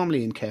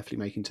calmly and carefully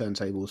making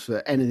turntables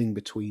for anything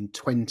between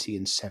 20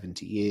 and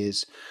 70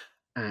 years.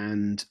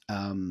 And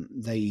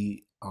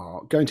they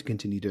are going to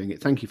continue doing it.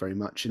 Thank you very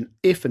much. And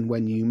if and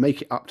when you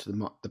make it up to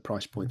the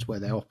price points where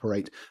they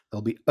operate, they'll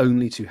be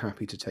only too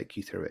happy to take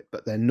you through it.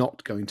 But they're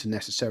not going to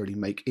necessarily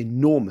make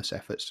enormous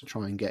efforts to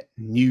try and get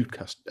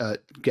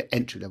get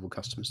entry-level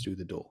customers through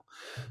the door.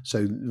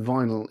 So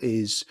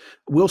vinyl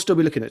we'll still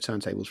be looking at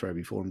turntables for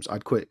AV forums.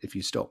 I'd quit if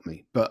you stopped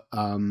me. But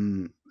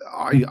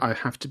I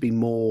have to be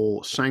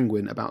more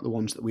sanguine about the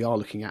ones that we are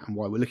looking at and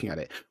why we're looking at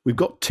it. We've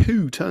got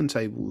 2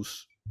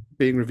 turntables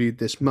being reviewed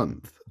this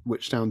month,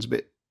 which sounds a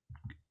bit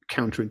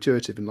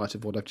counterintuitive in light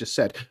of what I've just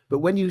said. But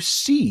when you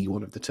see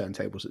one of the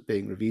turntables that's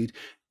being reviewed,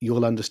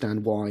 you'll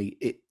understand why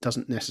it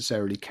doesn't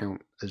necessarily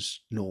count as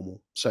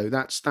normal. So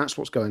that's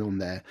what's going on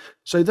there.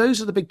 So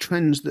those are the big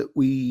trends that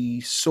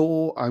we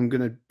saw. I'm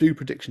going to do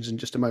predictions in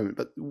just a moment,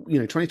 but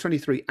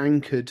 2023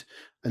 anchored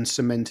and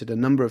cemented a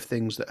number of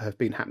things that have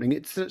been happening.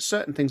 It's that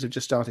certain things have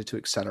just started to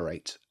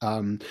accelerate.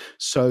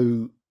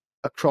 So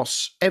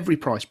across every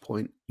price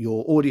point,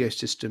 your audio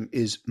system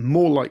is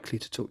more likely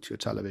to talk to your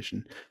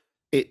television.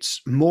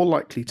 It's more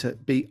likely to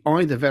be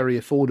either very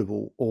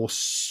affordable or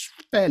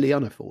fairly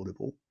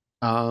unaffordable.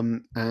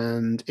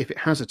 And if it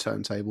has a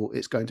turntable,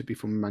 it's going to be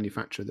from a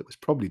manufacturer that was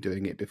probably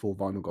doing it before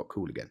vinyl got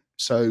cool again.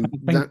 So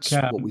that's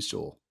what we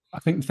saw. I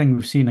think the thing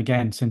we've seen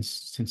again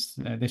since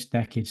this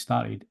decade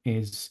started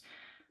is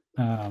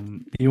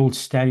the old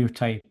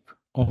stereotype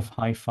of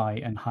hi-fi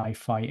and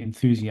hi-fi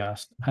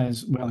enthusiast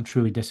has well and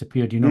truly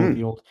disappeared.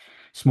 The old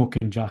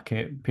smoking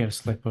jacket, pair of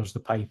slippers, the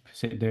pipe,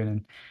 sit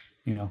down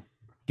and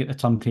get the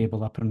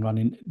turntable up and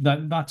running.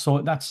 That's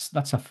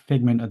a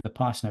figment of the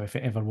past now, if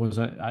it ever was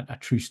a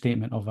true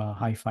statement of a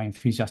hi-fi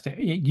enthusiast.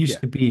 It used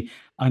to be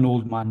an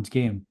old man's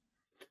game.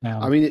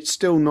 I mean, it's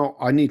still not.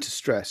 I need to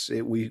stress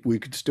it. We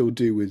could still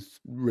do with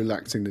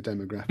relaxing the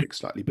demographic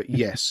slightly, but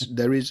yes,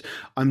 there is.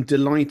 I'm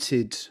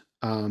delighted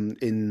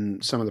in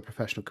some of the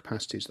professional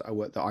capacities that I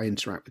work, that I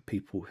interact with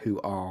people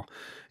who are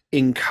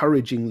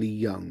encouragingly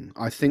young.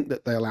 I think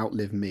that they'll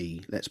outlive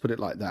me. Let's put it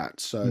like that.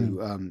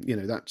 So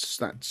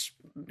that's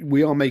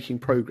we are making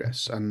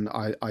progress, and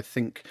I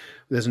think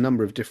there's a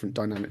number of different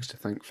dynamics to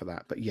thank for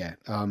that. But yeah,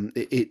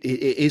 it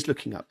is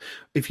looking up.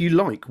 If you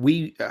like,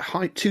 we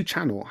 2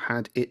 Channel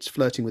had its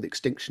flirting with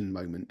extinction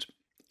moment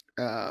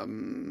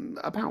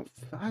about,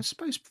 I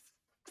suppose,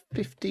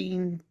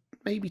 15,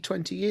 maybe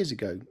 20 years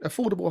ago.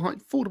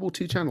 Affordable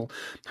 2 Channel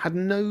had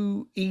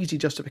no easy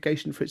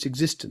justification for its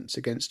existence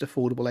against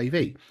affordable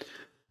AV.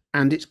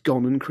 And it's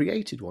gone and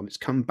created one. It's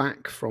come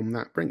back from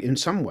that brink. In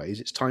some ways,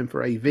 it's time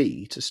for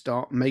AV to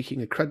start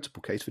making a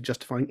credible case for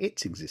justifying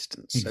its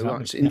existence. Exactly. So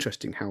it's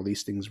interesting how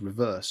these things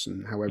reverse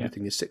and how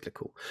everything is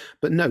cyclical.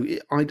 But no,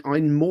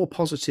 I'm more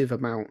positive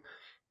about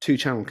 2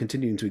 Channel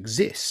continuing to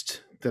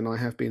exist than I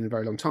have been in a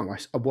very long time.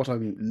 What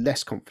I'm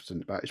less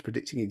confident about is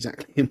predicting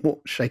exactly in what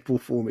shape or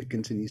form it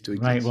continues to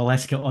exist. Right. Well,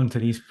 let's get on to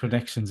these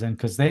predictions then,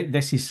 because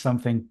this is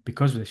something,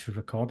 because this was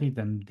recorded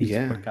and these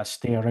podcasts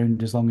stay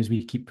around as long as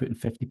we keep putting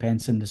 50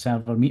 pence in the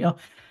server meter.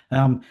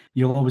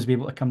 You'll always be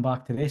able to come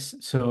back to this.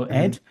 So,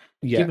 Ed,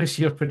 give us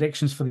your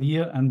predictions for the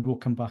year, and we'll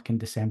come back in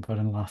December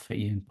and laugh at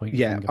you and point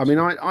fingers. I mean,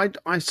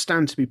 I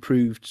stand to be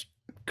proved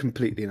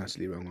completely and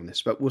utterly wrong on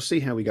this, but we'll see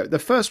how we go. The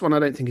first one I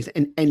don't think is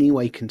in any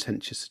way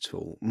contentious at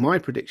all. My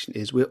prediction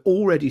is we're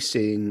already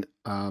seeing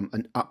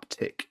an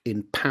uptick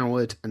in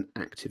powered and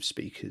active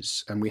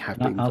speakers, and we have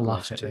been for the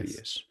last 2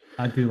 years.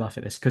 I do laugh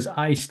at this because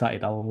I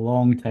started a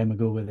long time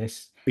ago with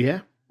this.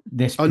 Yeah.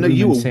 This no,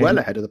 you were well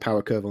ahead of the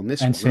power curve on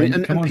this one.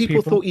 And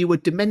people thought you were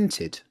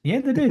demented.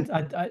 Yeah, they did.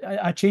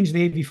 I changed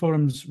the AV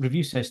Forums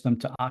review system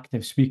to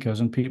active speakers,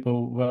 and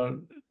people were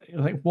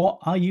like, "What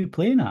are you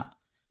playing at?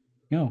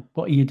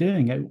 What are you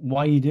doing?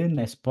 Why are you doing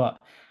this?"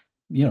 But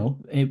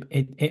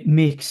it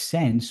makes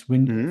sense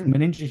from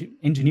an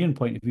engineering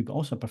point of view, but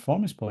also a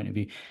performance point of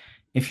view.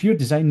 If you're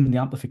designing the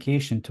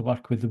amplification to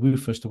work with the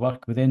woofers, to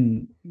work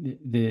within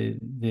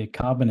the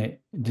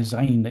cabinet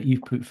design that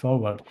you've put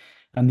forward,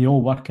 and they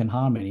all work in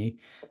harmony,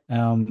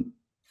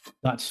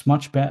 that's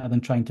much better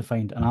than trying to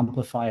find an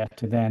amplifier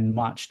to then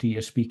match to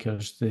your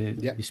speakers.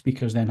 The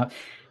speakers then have.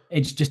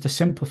 It's just a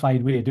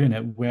simplified way of doing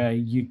it where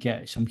you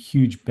get some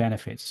huge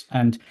benefits.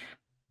 And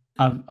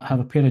I have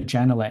a pair of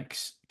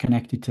Genelecs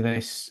connected to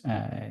this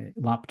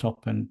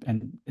laptop,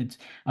 and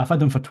I've had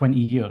them for 20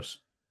 years,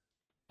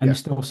 and they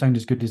still sound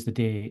as good as the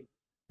day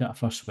that I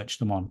first switched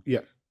them on. Yeah.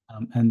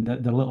 And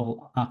the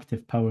little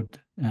active powered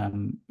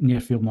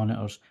near field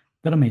monitors,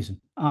 they're amazing,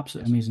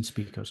 absolutely amazing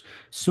speakers,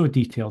 so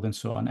detailed and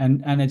so on.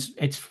 And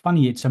it's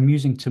funny, it's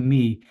amusing to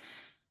me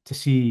to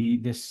see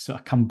this sort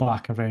of come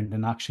back around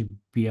and actually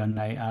be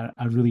a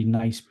really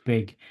nice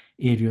big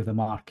area of the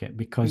market,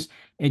 because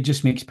it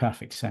just makes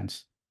perfect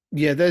sense.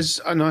 Yeah,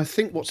 and I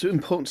think what's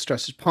important to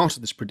stress as part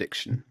of this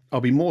prediction,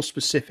 I'll be more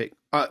specific.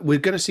 We're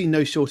going to see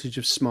no shortage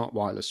of smart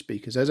wireless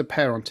speakers. There's a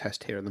pair on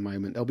test here at the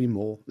moment. There'll be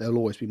more. There'll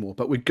always be more.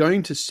 But we're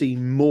going to see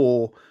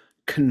more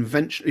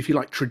conventional, if you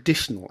like,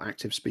 traditional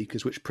active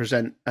speakers, which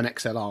present an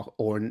XLR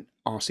or an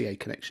RCA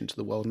connection to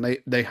the world. And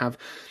they have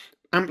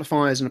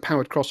amplifiers and a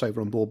powered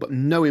crossover on board, but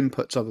no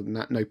inputs other than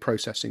that, no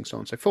processing, so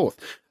on and so forth.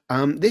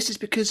 This is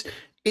because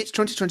it's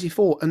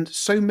 2024 and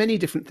so many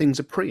different things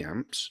are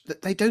preamps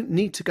that they don't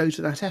need to go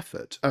to that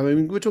effort. I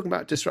mean, we're talking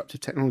about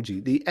disruptive technology.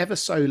 The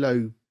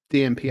Eversolo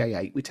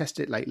DMPA8, we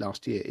tested it late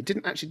last year. It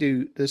didn't actually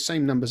do the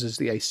same numbers as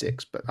the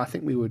A6, but I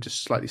think we were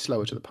just slightly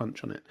slower to the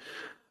punch on it.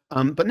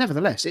 But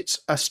nevertheless,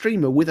 it's a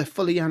streamer with a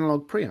fully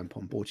analog preamp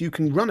on board. You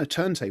can run a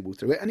turntable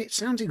through it, and it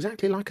sounds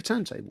exactly like a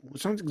turntable.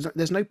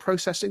 There's no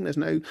processing, there's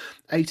no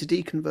A to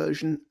D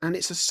conversion, and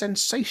it's a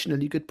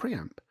sensationally good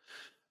preamp.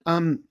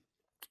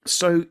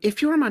 So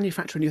if you're a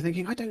manufacturer and you're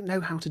thinking, I don't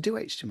know how to do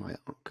HDMI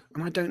ARC,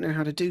 and I don't know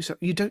how to do so,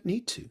 you don't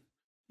need to.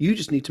 You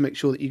just need to make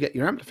sure that you get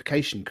your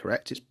amplification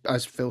correct. It's,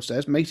 as Phil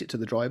says, mate it to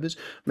the drivers,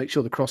 make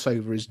sure the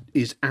crossover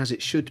is as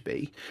it should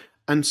be,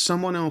 and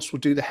someone else will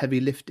do the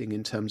heavy lifting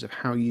in terms of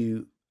how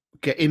you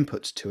get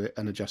inputs to it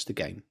and adjust the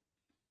gain.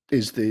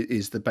 Is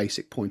the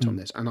basic point on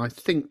this. And I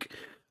think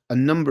a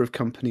number of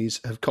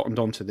companies have cottoned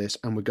onto this,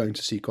 and we're going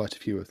to see quite a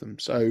few of them.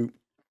 So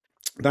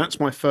that's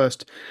my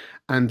first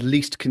and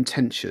least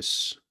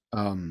contentious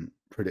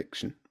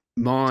prediction.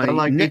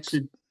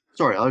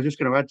 Sorry, I was just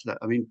going to add to that.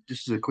 I mean,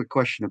 this is a quick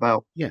question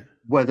about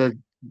whether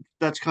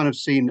that's kind of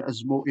seen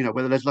as more,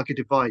 whether there's like a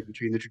divide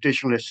between the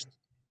traditionalist,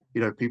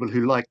 people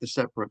who like the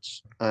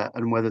separates,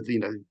 and whether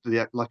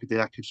the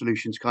active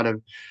solutions kind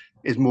of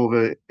is more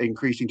of an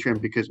increasing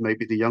trend because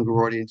maybe the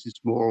younger audience is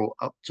more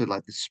up to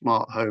like the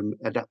smart home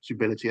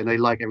adaptability and they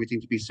like everything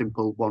to be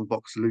simple, one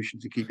box solution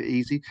to keep it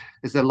easy.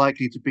 Is there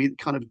likely to be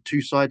kind of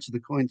two sides of the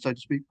coin, so to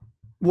speak?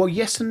 Well,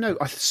 yes and no.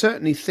 I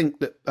certainly think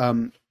that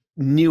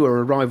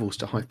newer arrivals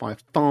to hi-fi are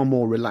far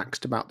more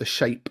relaxed about the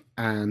shape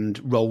and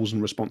roles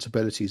and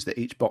responsibilities that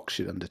each box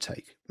should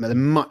undertake. They're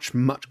much,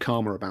 much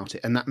calmer about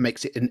it, and that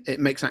makes it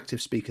makes active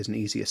speakers an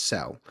easier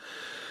sell.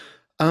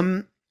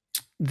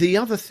 The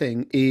other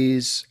thing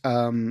is,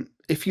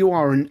 if you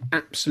are an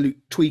absolute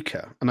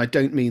tweaker, and I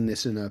don't mean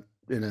this in a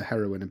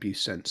heroin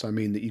abuse sense, I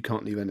mean that you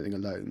can't leave anything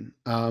alone.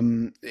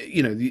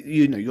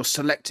 You're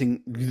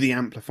selecting the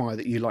amplifier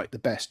that you like the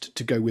best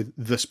to go with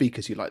the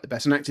speakers you like the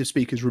best. And active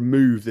speakers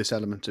remove this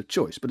element of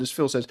choice. But as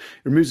Phil says, it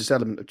removes this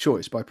element of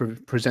choice by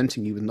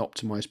presenting you with an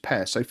optimized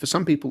pair. So for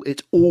some people,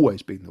 it's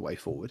always been the way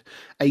forward.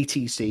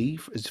 ATC,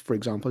 for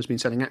example, has been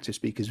selling active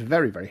speakers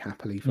very, very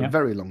happily for a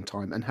very long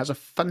time and has a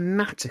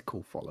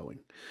fanatical following.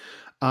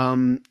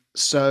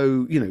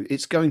 So,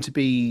 it's going to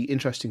be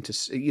interesting to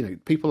see,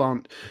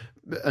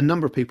 a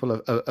number of people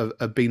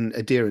have been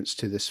adherents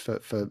to this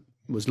for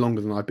was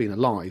longer than I've been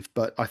alive.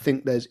 But I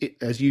think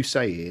as you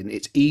say, Ian,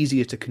 it's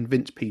easier to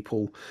convince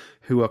people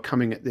who are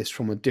coming at this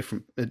from a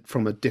different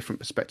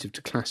perspective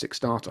to classic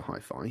starter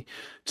hi-fi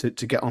to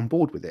get on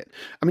board with it.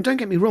 I mean, don't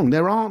get me wrong,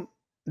 there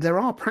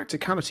are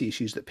practicality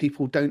issues that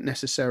people don't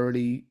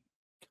necessarily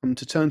come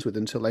to terms with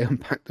until they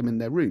unpack them in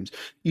their rooms.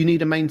 You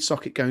need a main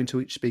socket going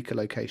to each speaker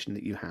location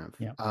that you have,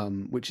 Yeah.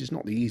 which is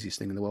not the easiest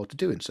thing in the world to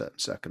do in certain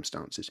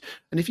circumstances.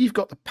 And if you've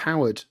got the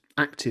powered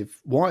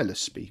active wireless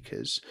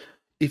speakers,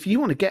 if you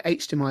want to get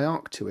HDMI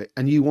ARC to it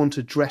and you want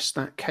to dress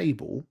that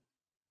cable,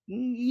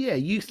 yeah,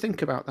 you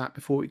think about that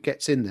before it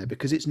gets in there,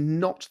 because it's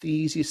not the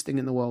easiest thing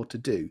in the world to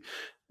do.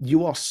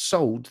 You are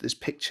sold this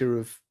picture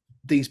of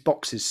these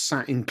boxes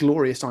sat in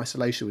glorious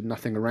isolation with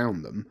nothing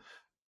around them,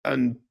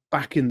 and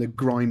back in the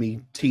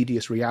grimy,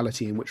 tedious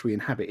reality in which we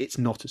inhabit, it's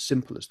not as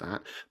simple as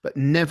that. But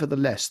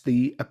nevertheless,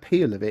 the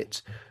appeal of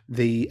it,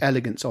 the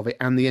elegance of it,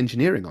 and the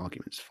engineering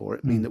arguments for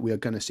it mean that we are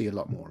going to see a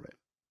lot more of it.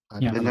 I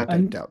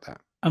don't doubt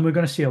that. And we're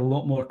going to see a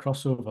lot more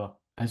crossover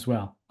as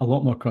well. A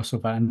lot more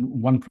crossover. And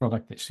one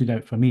product that stood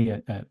out for me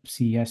at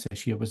CES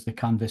this year was the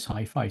Canvas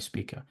hi-fi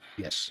speaker.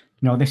 Yes.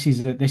 This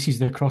is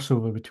the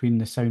crossover between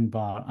the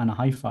soundbar and a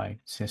hi-fi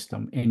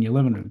system in your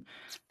living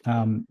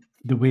room.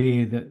 The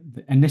way that,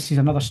 and this is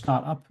another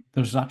startup.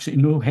 There's actually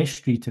no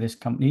history to this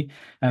company.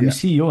 The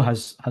CEO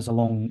has a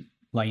long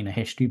line of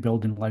history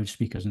building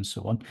loudspeakers and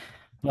so on,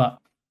 but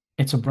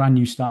it's a brand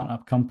new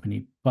startup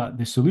company. But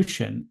the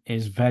solution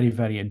is very,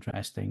 very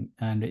interesting,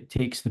 and it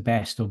takes the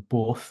best of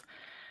both,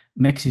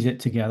 mixes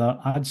it together,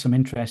 adds some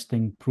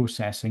interesting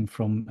processing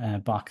from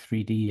Bach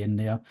 3D in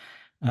there,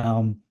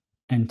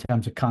 in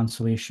terms of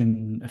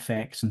cancellation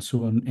effects and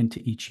so on into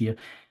each ear.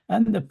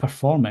 And the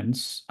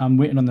performance, I'm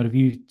waiting on the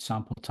review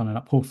sample turning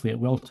up. Hopefully it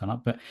will turn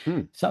up, but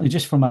certainly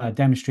just from a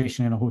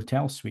demonstration in a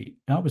hotel suite,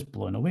 I was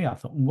blown away. I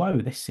thought, wow,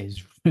 this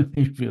is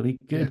really, really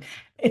good. Yeah.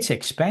 It's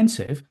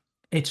expensive.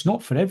 It's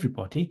not for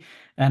everybody.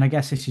 And I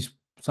guess this is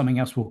something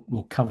else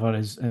we'll cover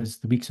as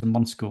the weeks and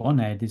months go on,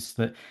 Ed, is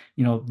that,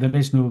 there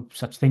is no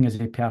such thing as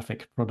a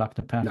perfect product,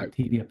 a perfect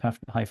TV, a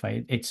perfect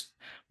hi-fi. It's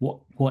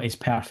what is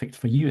perfect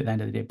for you at the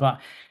end of the day.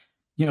 But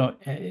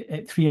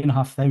at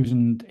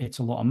 $3,500, it's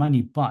a lot of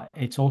money, but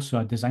it's also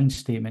a design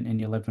statement in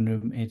your living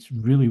room. It's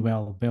really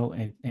well built.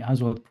 It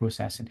has all the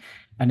processing,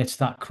 and it's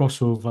that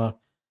crossover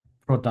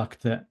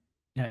product that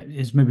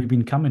has maybe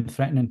been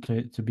threatening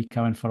to be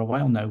coming for a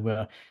while now,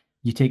 where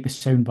you take the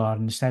soundbar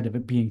and instead of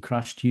it being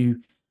crushed,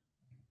 you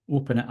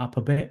open it up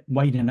a bit,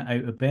 widen it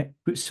out a bit,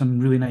 put some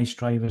really nice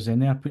drivers in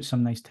there, put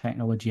some nice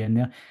technology in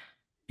there,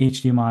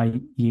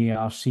 HDMI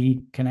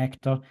EARC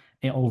connector.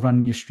 It'll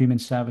run your streaming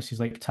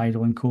services like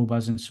Tidal and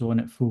Qobuz and so on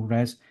at full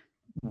res.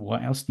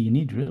 What else do you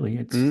need, really?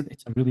 It's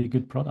a really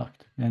good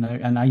product and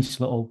a nice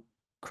little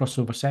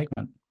crossover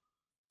segment.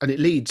 And it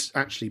leads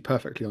actually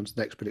perfectly onto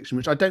the next prediction,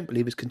 which I don't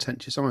believe is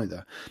contentious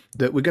either,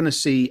 that we're going to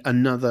see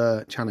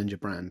another challenger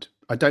brand.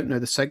 I don't know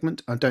the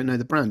segment. I don't know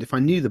the brand. If I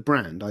knew the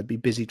brand, I'd be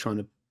busy trying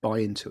to buy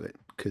into it,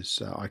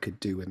 because I could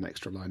do with an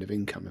extra line of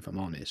income, if I'm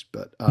honest.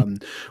 But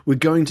we're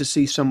going to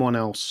see someone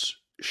else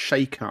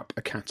shake up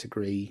a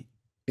category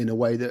in a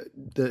way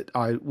that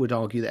I would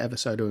argue that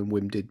Eversodo and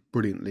Wim did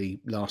brilliantly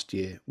last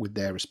year with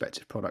their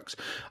respective products.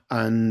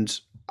 And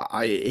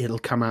it'll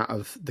come out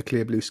of the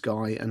clear blue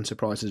sky and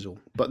surprise us all.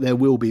 But there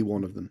will be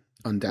one of them,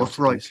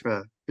 undoubtedly. What's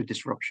right for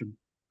disruption?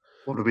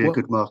 What would be a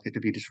good market to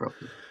be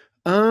disrupted?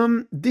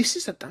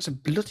 That's a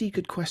bloody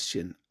good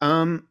question.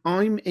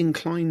 I'm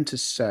inclined to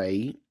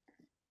say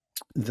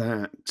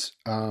that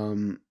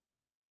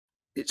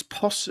it's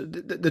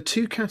possible. The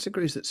two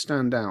categories that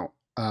stand out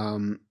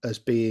as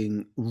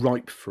being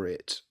ripe for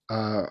it,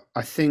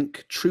 I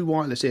think true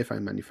wireless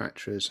earphone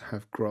manufacturers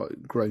have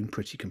grown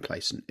pretty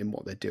complacent in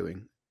what they're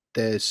doing.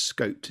 There's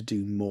scope to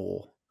do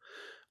more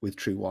with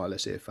true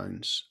wireless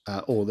earphones,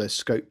 or there's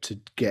scope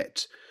to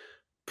get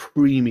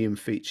premium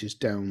features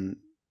down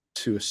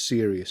to a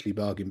seriously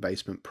bargain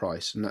basement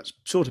price, and that's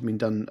sort of been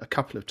done a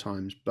couple of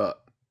times,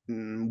 but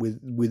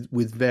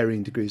with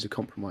varying degrees of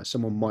compromise.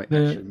 Someone might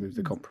actually move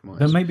the compromise.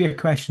 There might be a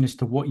question as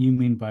to what you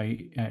mean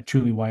by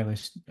truly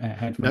wireless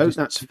headphones. No,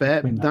 that's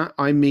fair. That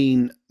I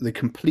mean the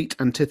complete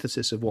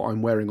antithesis of what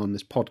I'm wearing on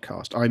this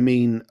podcast. I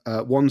mean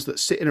ones that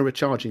sit in a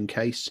recharging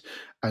case,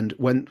 and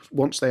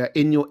once they are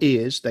in your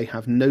ears, they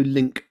have no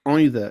link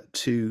either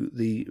to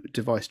the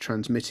device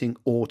transmitting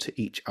or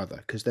to each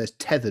other, because there's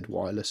tethered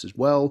wireless as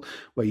well,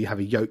 where you have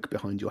a yoke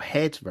behind your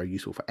head, very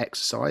useful for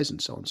exercise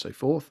and so on and so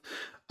forth.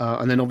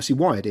 And then obviously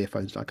wired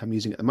earphones like I'm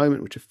using at the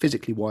moment, which are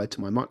physically wired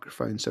to my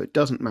microphone. So it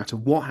doesn't matter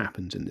what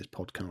happens in this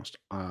podcast.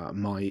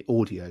 My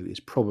audio is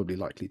probably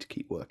likely to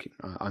keep working.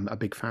 I'm a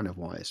big fan of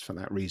wires for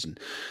that reason.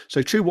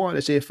 So true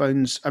wireless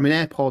earphones, I mean,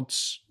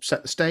 AirPods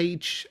set the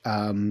stage,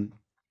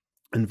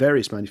 and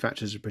various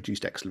manufacturers have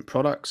produced excellent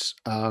products.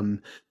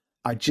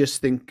 I just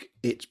think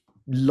it's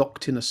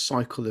locked in a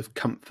cycle of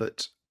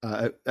comfort.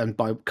 And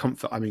by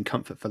comfort, I mean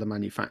comfort for the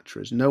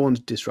manufacturers. No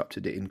one's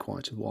disrupted it in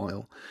quite a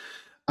while.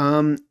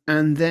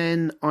 And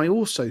then I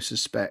also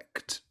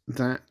suspect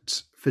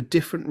that for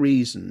different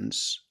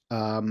reasons,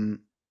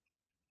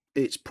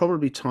 it's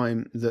probably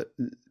time that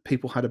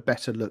people had a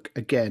better look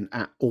again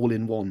at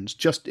all-in-ones.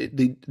 Just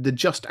the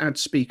Just Add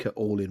speaker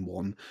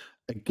all-in-one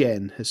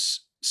again has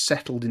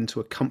settled into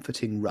a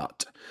comforting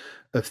rut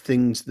of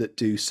things that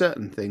do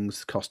certain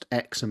things cost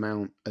X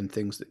amount and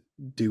things that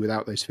do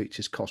without those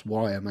features cost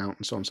Y amount,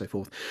 and so on and so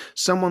forth.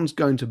 Someone's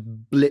going to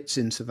blitz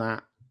into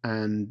that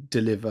and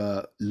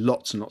deliver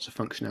lots and lots of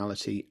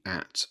functionality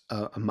at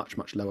a much,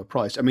 much lower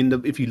price. I mean,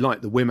 if you like,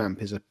 the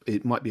Wimamp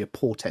it might be a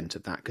portent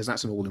of that, because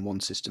that's an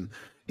all-in-one system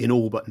in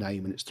all but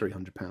name, and it's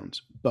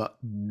 £300. But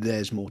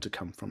there's more to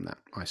come from that,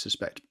 I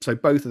suspect. So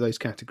both of those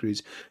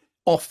categories,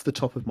 off the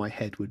top of my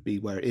head, would be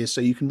where it is. So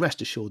you can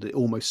rest assured that it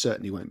almost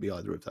certainly won't be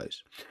either of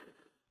those.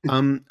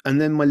 And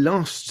then my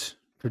last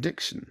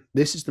prediction,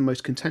 this is the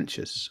most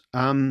contentious.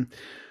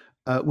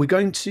 We're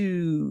going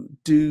to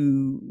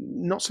do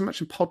not so much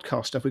in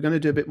podcast stuff. We're going to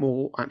do a bit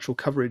more actual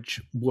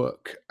coverage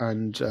work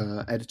and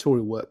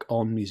editorial work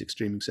on music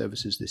streaming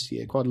services this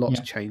year. Quite a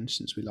lot's changed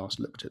since we last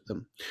looked at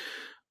them.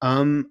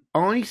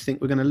 I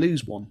think we're going to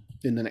lose one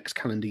in the next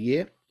calendar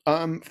year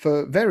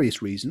for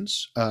various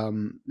reasons,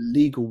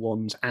 legal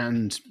ones,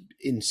 and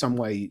in some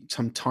way,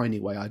 some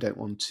tiny way, I don't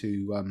want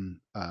to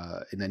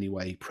in any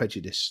way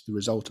prejudice the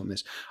result on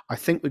this. I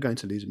think we're going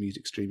to lose a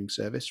music streaming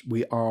service.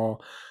 We are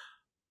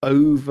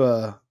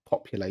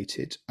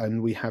overpopulated,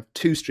 and we have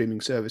 2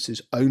 streaming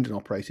services owned and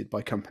operated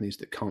by companies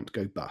that can't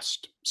go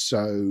bust.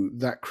 So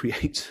that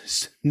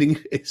creates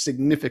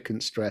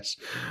significant stress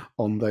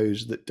on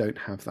those that don't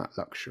have that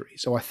luxury.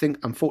 So I think,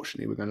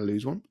 unfortunately, we're going to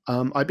lose one.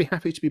 I'd be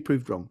happy to be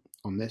proved wrong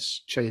on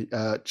this.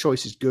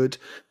 Choice is good,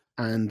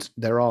 and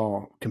there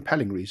are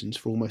compelling reasons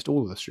for almost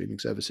all of the streaming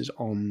services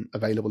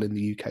available in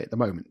the UK at the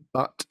moment.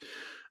 But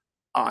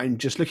I'm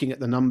just looking at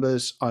the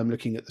numbers. I'm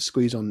looking at the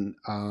squeeze on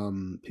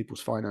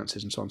people's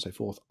finances and so on and so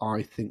forth.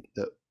 I think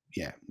that,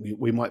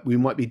 we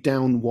might be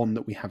down one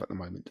that we have at the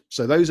moment.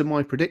 So those are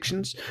my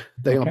predictions.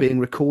 They are being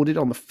recorded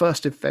on the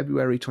 1st of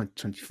February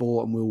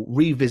 2024, and we'll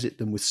revisit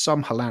them with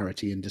some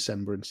hilarity in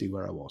December and see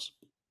where I was.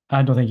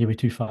 I don't think you'll be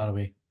too far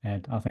away,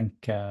 Ed. I think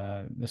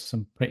there's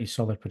some pretty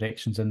solid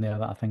predictions in there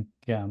that I think,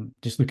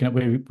 just looking at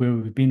where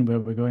we've been, where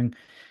we're going,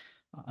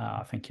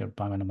 I think you're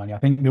bang on the money. I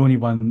think the only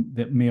one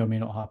that may or may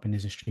not happen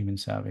is a streaming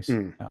service.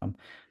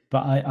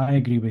 But I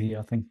agree with you.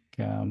 I think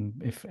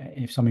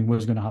if something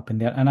was going to happen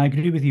there, and I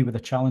agree with you with the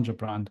Challenger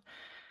brand,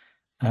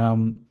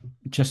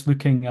 just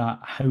looking at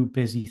how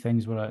busy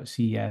things were at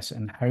CES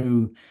and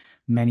how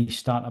many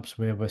startups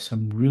were with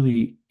some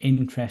really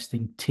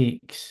interesting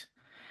takes.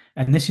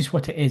 And this is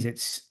what it is.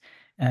 It's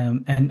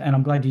and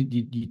I'm glad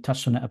you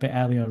touched on it a bit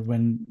earlier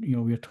when we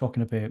were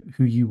talking about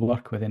who you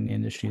work with in the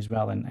industry as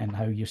well, and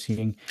how you're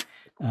seeing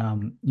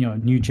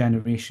new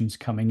generations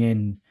coming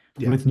in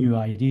with new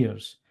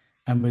ideas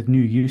and with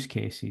new use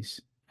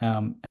cases,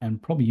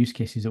 and probably use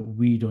cases that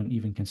we don't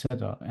even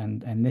consider.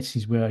 And this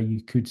is where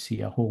you could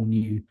see a whole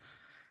new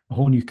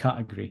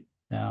category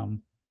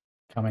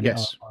coming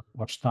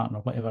or starting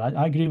or whatever.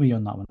 I agree with you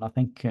on that one. I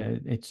think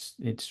it's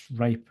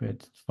ripe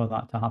for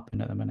that to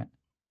happen at the minute.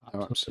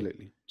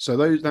 Absolutely. So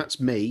that's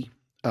me.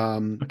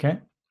 Okay.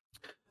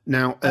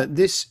 Now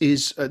this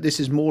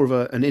is more of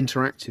an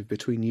interactive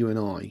between you and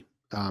I.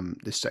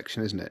 This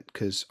section, isn't it?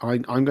 Because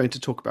I'm going to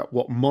talk about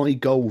what my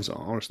goals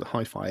are as the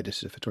hi-fi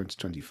editor for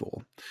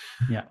 2024.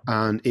 Yeah.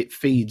 And it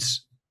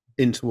feeds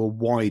into a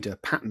wider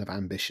pattern of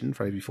ambition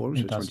for AV Forums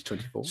for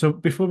 2024. So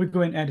before we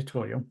go into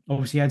editorial,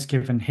 obviously Ed's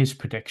given his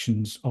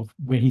predictions of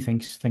where he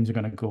thinks things are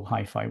going to go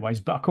hi-fi wise.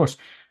 But of course,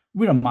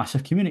 we're a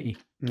massive community.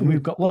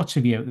 We've got lots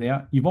of you out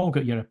there. You've all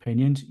got your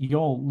opinions. You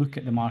all look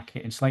at the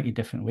market in slightly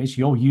different ways.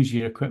 You all use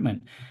your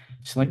equipment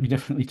slightly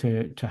differently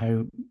to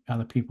how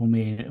other people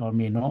may or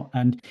may not.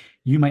 And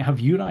you might have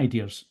your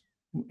ideas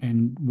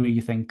and where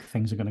you think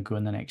things are going to go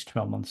in the next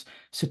 12 months.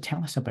 So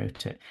tell us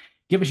about it.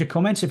 Give us your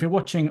comments. If you're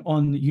watching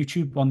on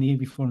YouTube on the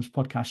AV Forums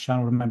podcast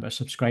channel, remember to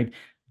subscribe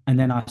and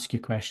then ask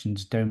your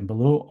questions down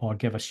below, or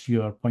give us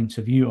your points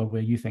of view or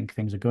where you think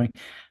things are going.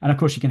 And of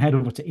course, you can head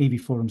over to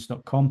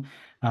avforums.com.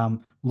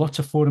 Lots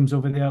of forums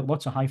over there,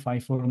 lots of hi-fi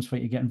forums for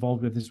you to get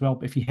involved with as well.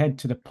 But if you head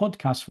to the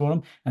podcast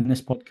forum and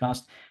this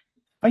podcast,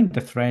 find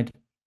the thread,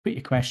 put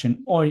your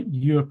question or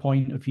your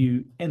point of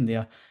view in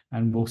there,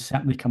 and we'll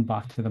certainly come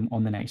back to them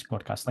on the next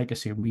podcast. Like I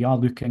say, we are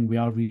looking, we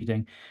are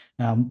reading.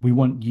 We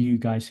want you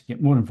guys to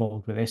get more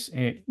involved with this.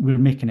 We're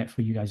making it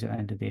for you guys at the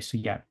end of the day. So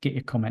yeah, get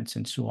your comments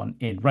and so on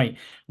in. Right,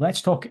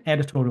 let's talk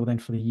editorial then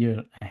for the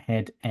year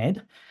ahead,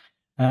 Ed.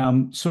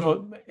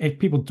 So if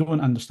people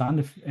don't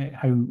understand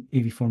how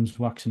AV Forums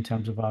works in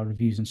terms of our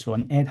reviews and so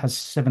on, Ed has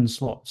 7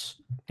 slots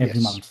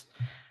every month.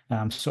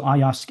 So I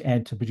ask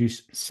Ed to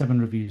produce 7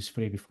 reviews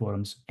for AV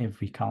Forums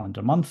every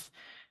calendar month.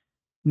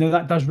 Now,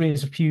 that does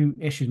raise a few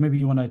issues. Maybe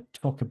you want to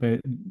talk about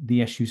the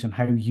issues and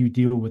how you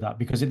deal with that,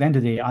 because at the end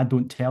of the day, I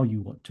don't tell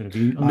you what to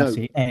review. No. I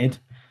say, Ed,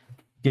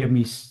 give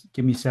me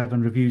 7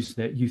 reviews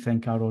that you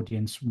think our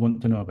audience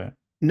want to know about.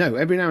 No,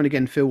 every now and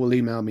again, Phil will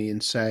email me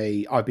and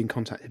say, I've been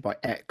contacted by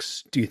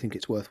X. Do you think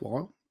it's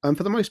worthwhile? And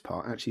for the most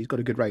part, actually, he's got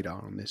a good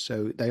radar on this,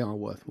 so they are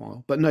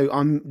worthwhile. But no,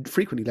 I'm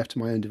frequently left to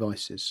my own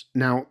devices.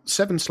 Now,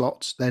 7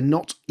 slots, they're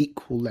not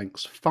equal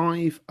lengths.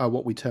 5 are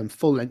what we term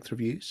full-length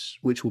reviews,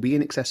 which will be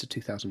in excess of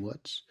 2,000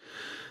 words.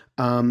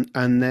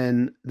 And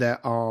then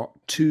there are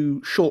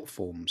 2 short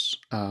forms.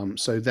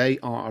 So they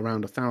are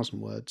around 1,000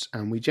 words,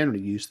 and we generally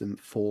use them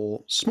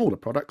for smaller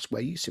products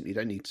where you simply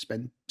don't need to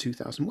spend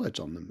 2,000 words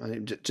on them.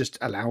 And it just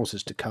allows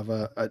us to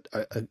cover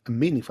a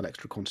meaningful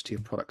extra quantity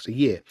of products a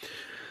year.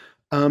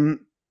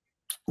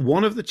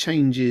 One of the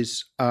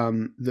changes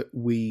that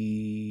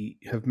we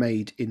have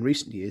made in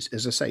recent years,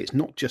 as I say, it's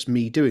not just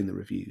me doing the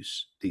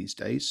reviews these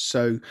days.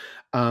 So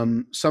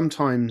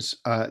sometimes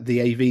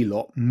the AV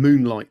lot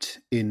moonlight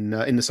in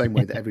the same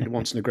way that every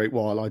once in a great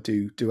while I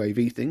do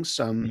AV things.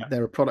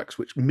 There are products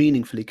which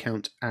meaningfully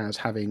count as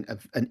having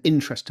an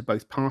interest to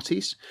both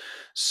parties.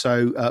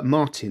 So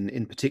Martin,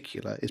 in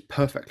particular, is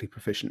perfectly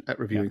proficient at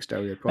reviewing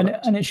stereo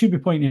products. And it should be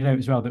pointed out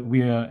as well that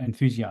we're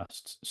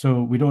enthusiasts.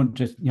 So we don't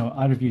just,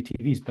 I review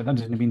TVs, but that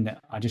doesn't mean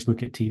that I just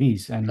look at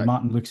TVs and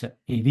Martin looks at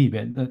AV.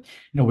 But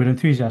we're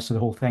enthusiasts of the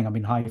whole thing. I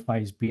mean, hi-fi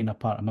has been a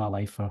part of my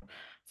life for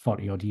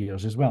 40 odd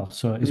years as well.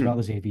 So as well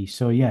as AV.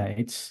 So yeah,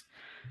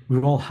 we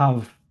all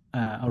have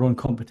our own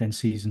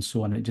competencies and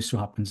so on. It just so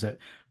happens that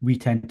we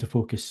tend to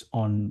focus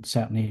on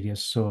certain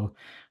areas, so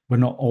we're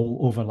not all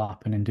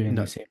overlapping and doing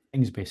the same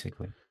things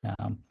basically.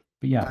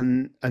 But yeah,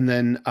 and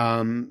then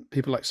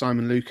people like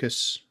Simon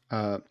Lucas,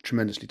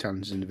 tremendously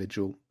talented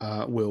individual,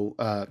 will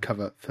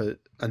cover for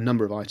a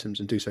number of items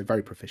and do so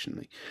very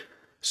proficiently.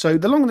 So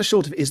the long and the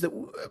short of it is that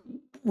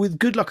with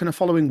good luck and a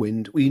following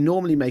wind, we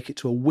normally make it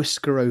to a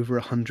whisker over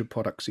 100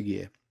 products a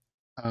year,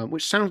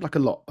 which sounds like a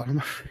lot, but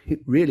it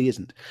really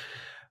isn't.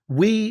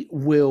 We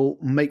will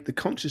make the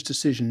conscious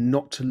decision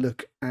not to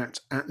look at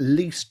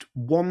least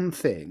one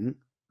thing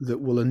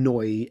that will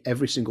annoy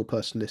every single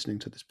person listening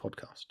to this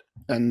podcast.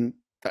 And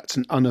that's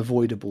an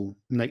unavoidable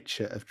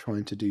nature of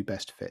trying to do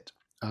best fit.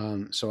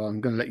 So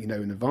I'm going to let you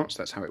know in advance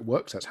that's how it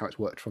works. That's how it's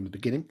worked from the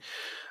beginning.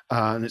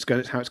 And it's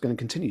how it's going to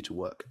continue to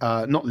work.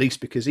 Not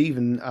least because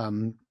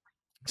even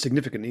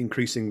significantly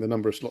increasing the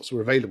number of slots that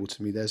are available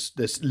to me,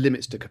 there's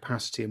limits to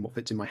capacity and what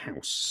fits in my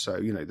house. So,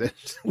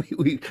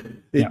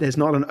 there's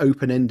not an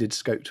open-ended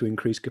scope to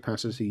increase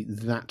capacity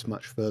that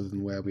much further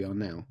than where we are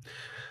now.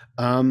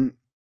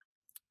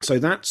 So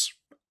that's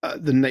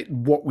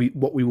what we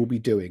will be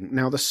doing.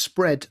 Now, the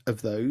spread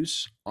of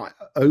those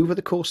over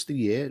the course of the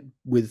year,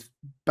 with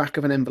back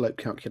of an envelope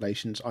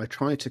calculations, I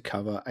try to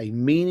cover a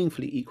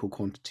meaningfully equal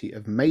quantity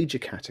of major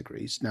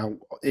categories. Now,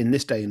 in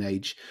this day and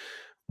age,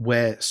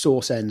 where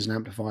source ends and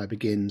amplifier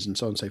begins and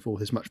so on and so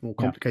forth, is much more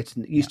complicated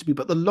than it used to be.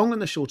 But the long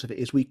and the short of it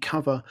is we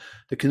cover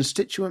the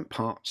constituent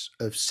parts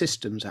of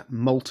systems at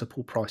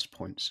multiple price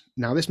points.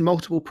 Now, this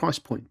multiple price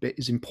point bit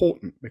is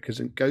important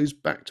because it goes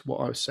back to what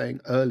I was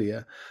saying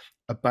earlier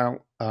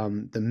about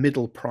the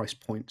middle price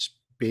points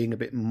being a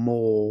bit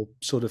more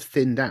sort of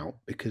thinned out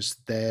because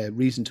their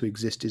reason to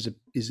exist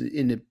is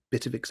in a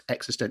bit of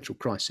existential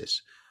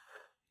crisis.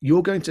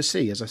 You're going to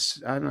see,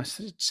 I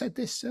said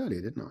this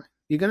earlier, didn't I?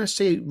 You're going to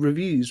see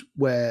reviews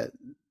where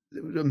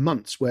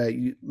months where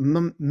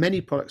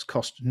many products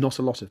cost not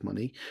a lot of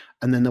money,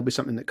 and then there'll be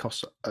something that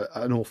costs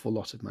an awful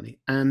lot of money.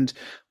 And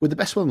with the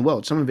best will in the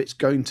world, some of it's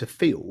going to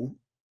feel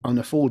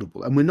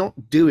unaffordable, and we're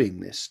not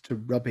doing this to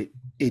rub it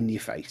in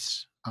your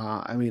face.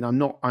 I mean, I'm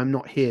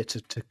not here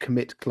to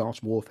commit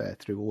class warfare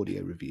through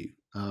audio review.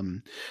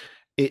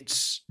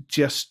 It's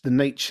just the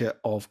nature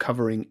of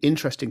covering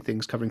interesting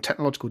things, covering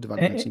technological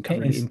developments, and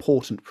covering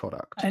important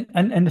product.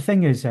 And the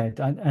thing is, Ed,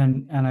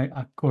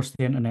 of course,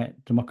 the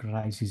internet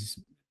democratizes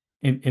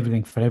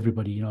everything for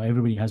everybody.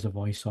 Everybody has a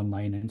voice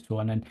online and so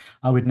on. And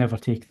I would never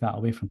take that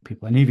away from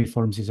people. And AV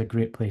Forums is a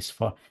great place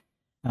for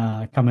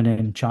coming in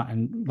and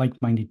chatting,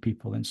 like-minded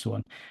people and so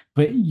on.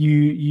 But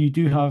you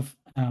do have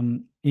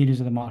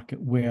areas of the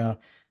market where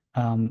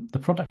the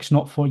product's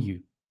not for you.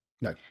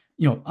 No.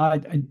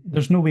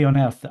 There's no way on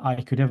earth that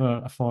I could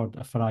ever afford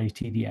a Ferrari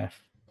TDF,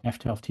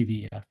 F12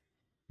 TVF.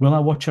 Will I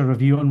watch a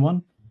review on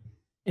one?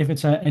 If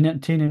it's an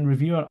entertaining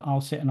reviewer,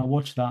 I'll sit and I'll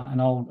watch that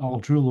and I'll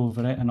drool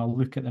over it and I'll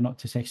look at the not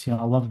too sexy and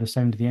I'll love the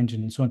sound of the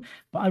engine and so on.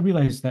 But I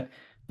realize that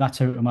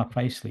that's out of my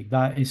price league.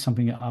 That is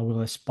something that I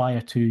will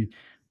aspire to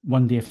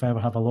one day if I ever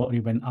have a lottery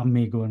win. I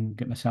may go and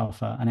get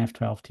myself an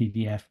F12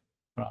 TVF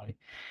Ferrari.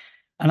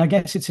 And I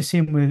guess it's the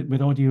same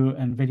with audio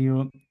and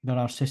video. There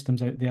are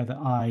systems out there that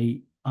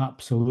I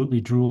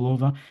absolutely drool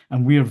over,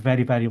 and we're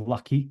very, very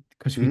lucky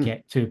because we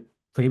get to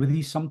play with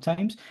these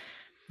sometimes.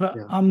 But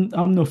I'm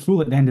no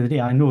fool at the end of the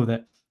day. I know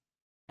that,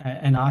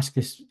 and I ask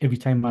this every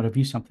time I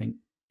review something: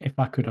 if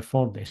I could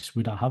afford this,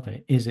 would I have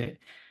it? Is it,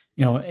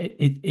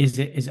 is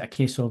it a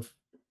case of,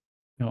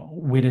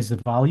 where is the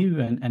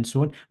value and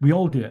so on? We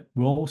all do it.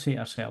 We all say it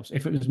ourselves.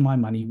 If it was my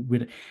money,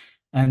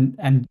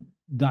 and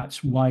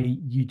that's why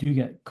you do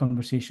get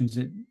conversations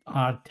that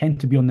tend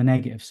to be on the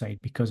negative side,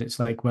 because it's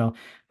like, well,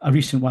 a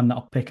recent one that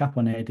I'll pick up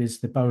on, Ed, is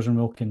the Bowers and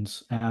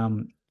Wilkins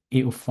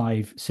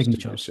 805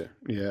 signatures.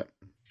 Yeah.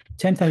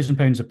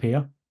 £10,000 a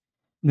pair.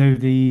 Now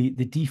the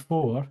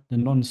D4, the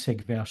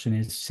non-sig version,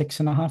 is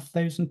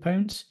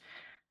 £6,500.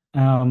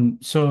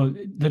 So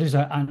there is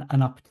an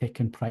uptick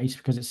in price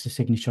because it's the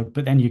signature,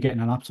 but then you're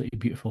getting an absolutely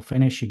beautiful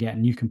finish. You're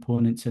getting new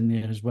components in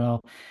there as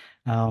well.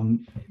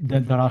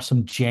 There are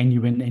some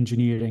genuine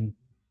engineering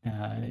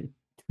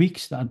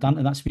tweaks that are done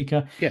to that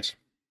speaker. Yes.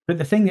 But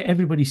the thing that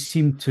everybody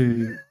seemed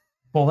to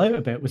fall out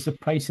about was the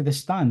price of the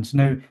stands.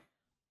 Now,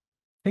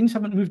 things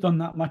haven't moved on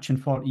that much in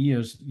 40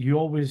 years. You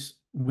always,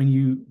 when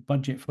you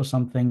budget for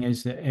something,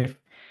 is that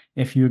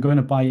if you're going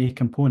to buy a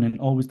component,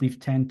 always leave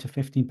 10 to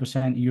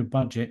 15% of your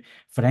budget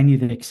for any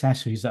of the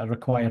accessories that are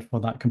required for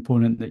that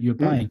component that you're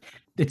buying.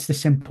 It's the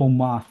simple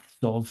math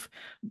of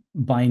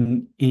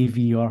buying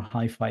AV or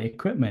hi-fi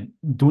equipment.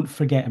 Don't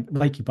forget,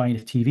 like you're buying a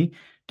TV,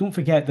 don't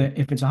forget that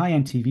if it's a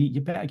high-end TV, you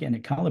better get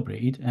it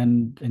calibrated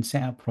and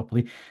set up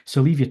properly.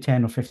 So leave your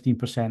 10 or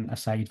 15%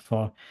 aside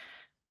for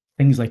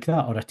things like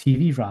that, or a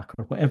TV rack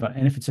or whatever.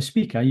 And if it's a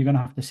speaker, you're going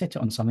to have to sit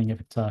it on something if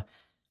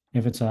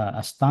it's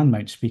a stand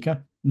mount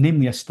speaker,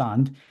 namely a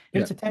stand.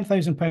 If it's a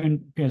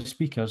 £10,000 pair of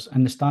speakers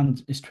and the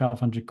stand is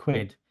 1,200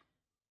 quid,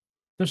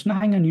 there's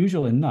nothing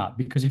unusual in that,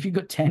 because if you've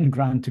got 10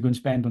 grand to go and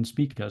spend on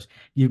speakers,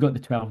 you've got the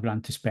 12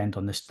 grand to spend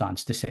on the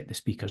stands to set the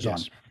speakers on.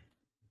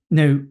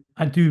 Now,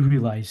 I do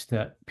realise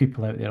that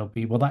people out there will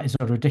be, well, that is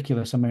a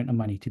ridiculous amount of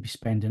money to be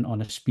spending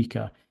on a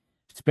speaker,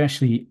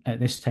 especially at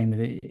this time of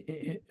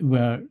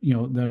where, you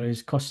know, there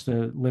is cost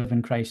of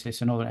living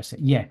crisis and all the rest of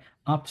it. Yeah,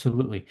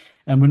 absolutely.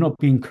 And we're not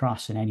being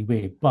crass in any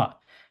way, but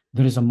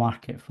there is a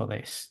market for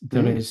this.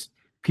 There is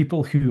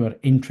people who are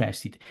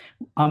interested.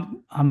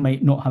 I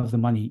might not have the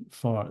money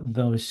for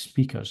those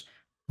speakers,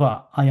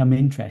 but I am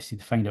interested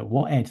to find out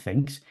what Ed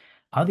thinks.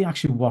 Are they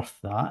actually worth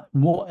that?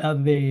 What are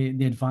the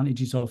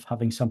advantages of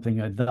having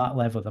something at that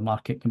level of the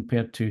market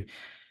compared to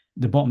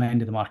the bottom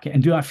end of the market?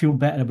 And do I feel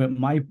better about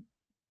my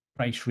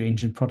price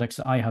range and products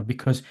that I have?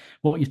 Because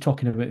what you're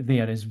talking about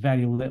there is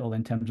very little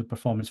in terms of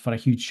performance for a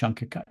huge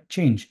chunk of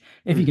change.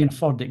 If you can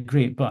afford it,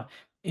 great. But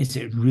is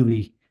it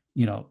really,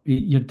 you know,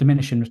 your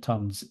diminishing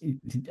returns?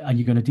 Are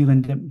you going to deal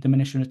in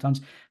diminishing returns?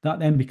 That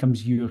then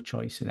becomes your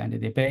choice at the end of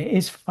the day. But it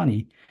is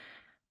funny,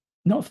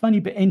 not funny,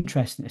 but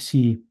interesting to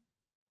see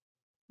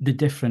the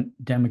different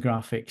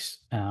demographics,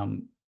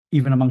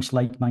 even amongst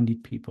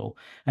like-minded people.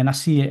 And I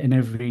see it in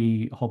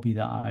every hobby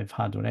that I've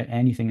had, or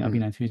anything that I've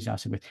been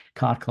enthusiastic with.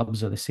 Car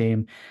clubs are the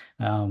same,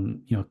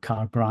 you know,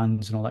 car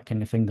brands and all that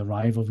kind of thing, the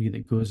rivalry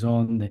that goes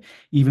on.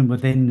 Even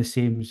within the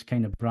same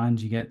kind of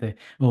brands, you get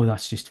oh,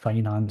 that's just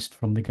financed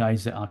from the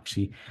guys that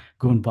actually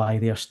go and buy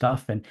their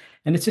stuff. And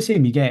it's the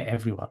same you get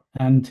everywhere.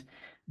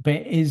 But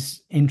it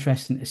is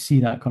interesting to see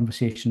that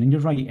conversation. And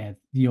you're right, Ed,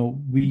 you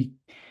know,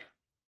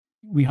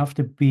 we have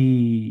to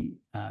be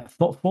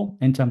thoughtful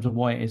in terms of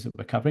what it is that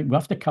we're covering. We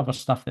have to cover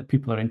stuff that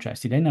people are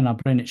interested in. And I'll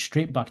bring it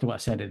straight back to what I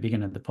said at the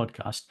beginning of the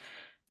podcast.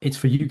 It's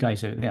for you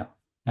guys out there.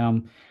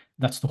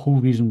 That's the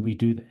whole reason we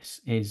do this,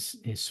 is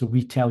so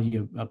we tell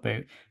you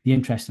about the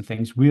interesting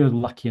things. We're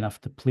lucky enough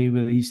to play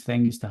with these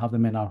things, to have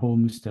them in our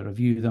homes, to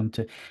review them,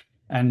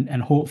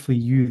 and hopefully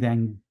you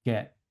then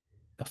get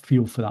a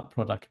feel for that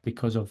product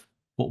because of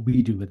what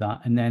we do with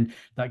that. And then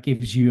that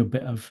gives you a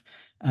bit of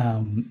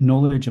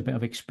knowledge, a bit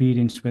of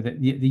experience with it.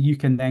 You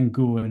can then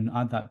go and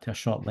add that to a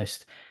short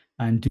list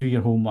and do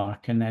your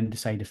homework, and then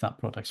decide if that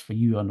product's for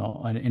you or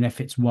not, and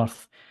if it's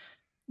worth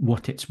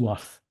what it's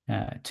worth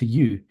to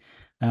you.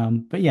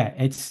 But yeah,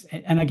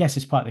 and I guess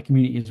it's part of the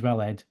community as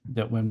well, Ed,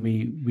 that when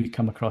we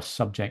come across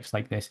subjects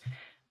like this,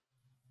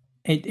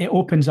 it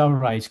opens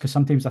our eyes, because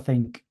sometimes I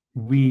think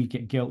we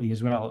get guilty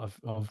as well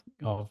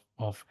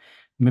of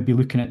maybe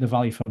looking at the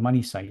value for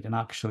money side, and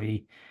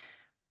actually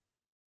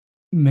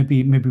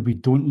maybe we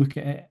don't look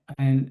at it,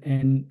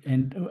 and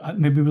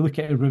maybe we look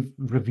at a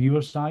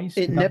reviewer's eyes.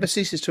 It never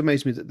ceases to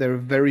amaze me that there are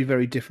very,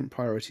 very different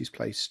priorities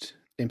placed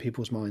in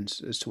people's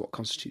minds as to what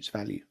constitutes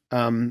value.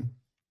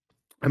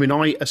 I mean,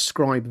 I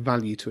ascribe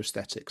value to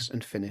aesthetics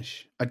and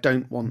finish. I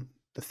don't want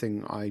the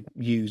thing I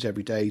use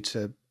every day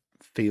to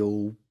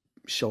feel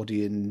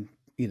shoddy and,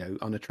 you know,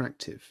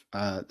 unattractive.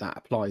 That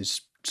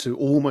applies to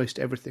almost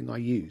everything I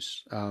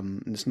use.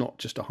 And it's not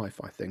just a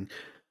hi-fi thing.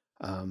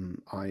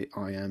 I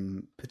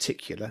am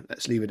particular,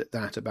 let's leave it at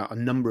that, about a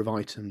number of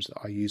items that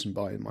I use and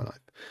buy in my life.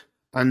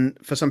 And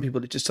for some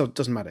people, it just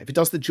doesn't matter. If it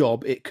does the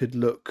job, it could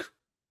look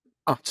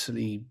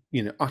utterly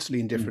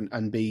indifferent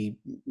and be,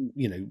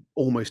 you know,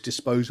 almost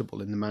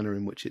disposable in the manner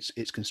in which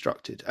it's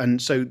constructed.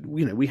 And so,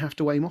 you know, we have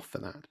to aim off for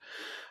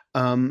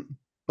that.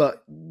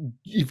 But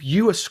if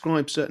you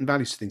ascribe certain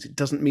values to things, it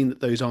doesn't mean that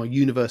those are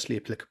universally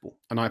applicable.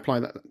 And I apply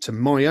that to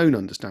my own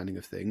understanding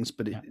of things.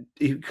 But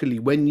equally,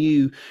 when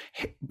you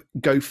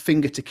go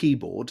finger to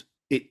keyboard,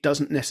 it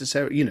doesn't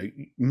necessarily, you know,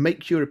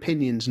 make your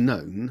opinions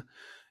known.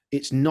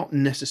 It's not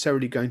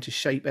necessarily going to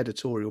shape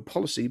editorial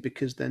policy,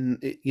 because then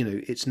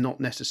it's not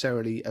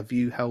necessarily a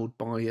view held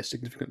by a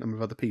significant number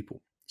of other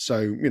people. So,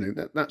 you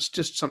know, that's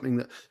just something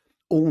that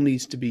all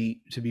needs to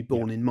be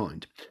borne in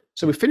mind.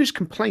 So we've finished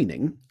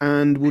complaining,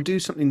 and we'll do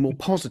something more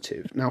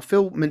positive. Now,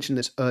 Phil mentioned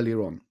this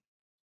earlier on.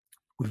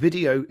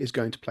 Video is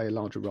going to play a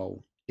larger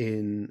role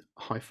in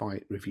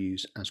hi-fi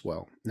reviews as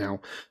well. Now,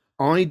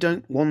 I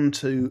don't want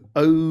to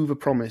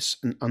overpromise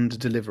and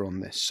underdeliver on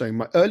this. So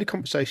my early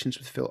conversations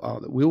with Phil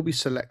are that we'll be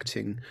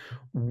selecting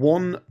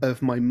one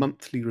of my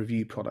monthly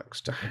review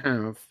products to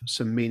have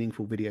some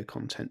meaningful video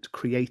content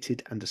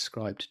created and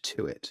ascribed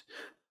to it.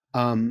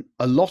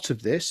 A lot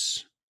of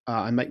this,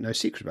 I make no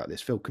secret about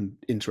this. Phil can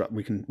interrupt.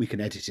 We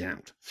can edit it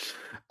out.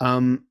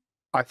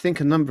 I think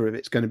a number of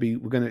it's going to be,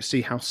 we're going to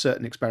see how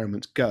certain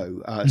experiments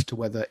go as to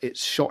whether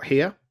it's shot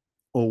here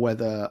or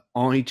whether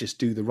I just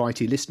do the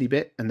righty listening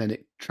bit and then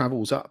it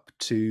travels up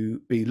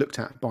to be looked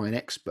at by an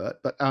expert.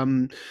 But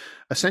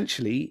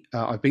essentially,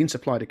 I've been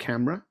supplied a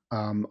camera.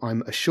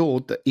 I'm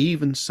assured that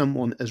even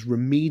someone as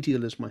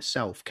remedial as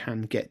myself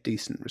can get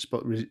decent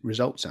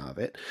results out of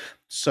it.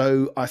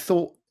 So I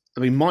thought,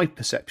 my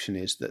perception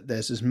is that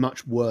there's as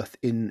much worth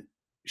in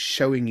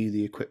showing you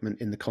the equipment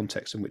in the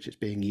context in which it's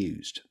being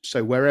used.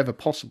 So wherever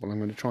possible, I'm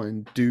going to try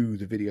and do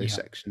the video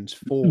sections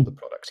for the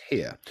products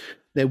here.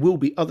 There will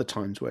be other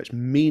times where it's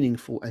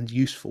meaningful and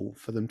useful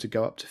for them to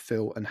go up to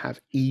Phil and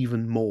have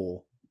even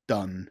more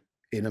done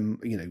in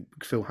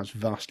a, Phil has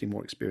vastly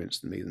more experience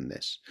than me than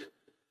this.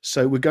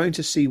 So we're going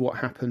to see what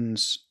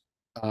happens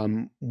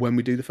when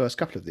we do the first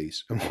couple of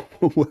these, and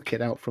we'll work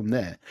it out from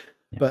there.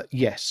 Yeah. But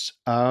yes,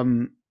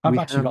 I've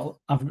got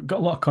a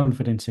lot of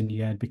confidence in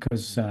you, Ed,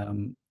 because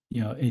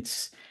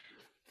it's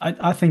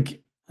I think,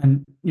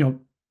 and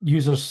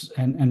users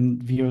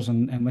and viewers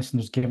and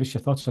listeners, give us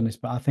your thoughts on this,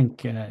 but I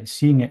think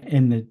seeing it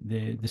in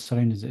the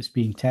surroundings that it's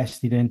being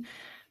tested in,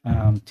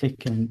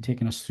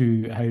 taking us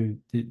through how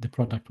the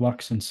product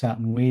works in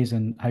certain ways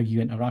and how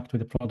you interact with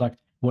the product,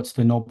 what's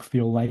the knob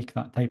feel like,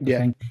 that type of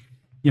thing.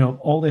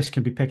 All this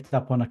can be picked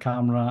up on a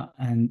camera,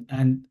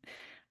 and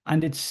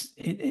it's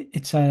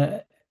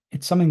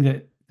something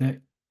that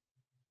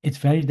it's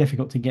very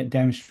difficult to get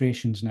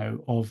demonstrations now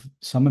of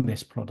some of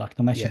this product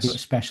unless you go to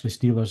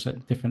specialist dealers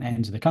at different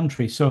ends of the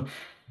country. So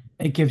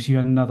it gives you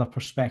another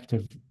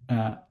perspective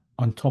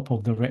on top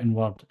of the written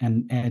word,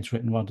 and Ed's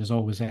written word is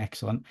always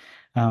excellent,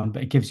 but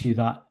it gives you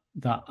that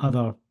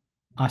other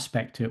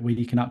aspect to it where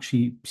you can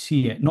actually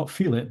see it, not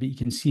feel it, but you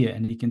can see it,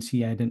 and you can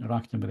see Ed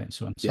interacting with it and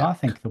so on. So I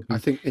think I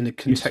think in a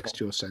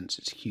contextual sense,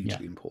 it's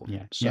hugely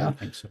important. Yeah, I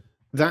think so.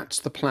 That's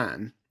the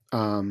plan.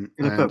 Going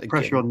to put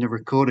pressure on the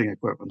recording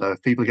equipment, though.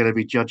 If people are going to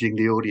be judging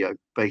the audio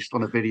based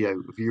on a video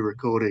of you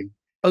recording.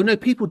 Oh no,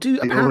 people do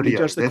apparently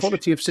judge the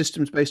quality of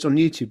systems based on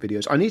YouTube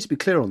videos. I need to be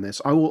clear on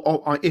this. I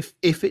will,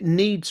 if it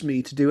needs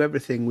me to do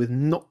everything with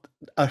not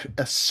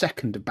a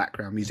second of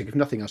background music, if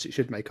nothing else, it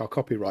should make our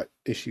copyright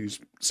issues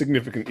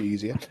significantly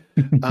easier.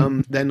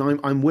 Then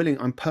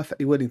I'm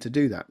perfectly willing to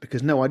do that,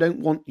 because no, I don't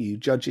want you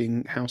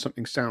judging how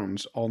something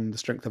sounds on the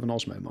strength of an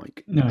Osmo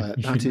mic. No,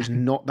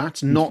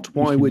 that's not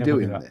why we're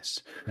doing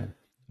this.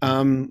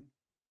 Yeah.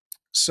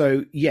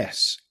 So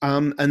yes,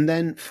 and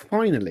then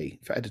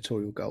finally, for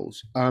editorial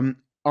goals,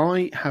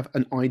 I have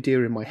an idea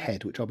in my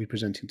head which I'll be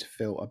presenting to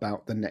Phil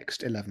about the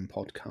next 11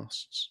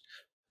 podcasts.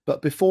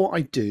 But before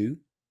I do,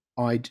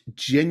 I'd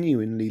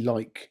genuinely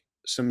like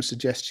some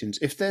suggestions.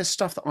 If there's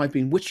stuff that I've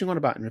been witching on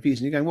about in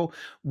reviews and you're going, well,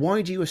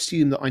 why do you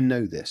assume that I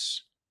know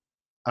this?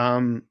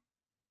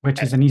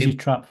 Which is an easy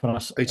trap for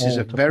us. It is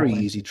a very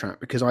easy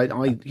trap, because I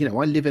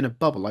live in a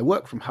bubble. I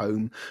work from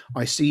home.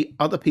 I see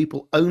other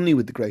people only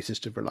with the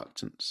greatest of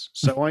reluctance.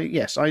 So I'm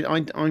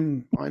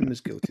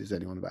as guilty as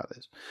anyone about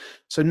this.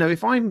 So no,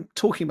 if I'm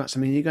talking about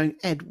something and you're going,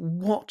 Ed,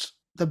 what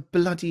the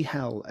bloody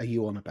hell are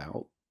you on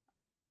about?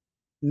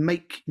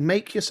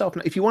 Make yourself,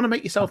 if you want to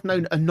make yourself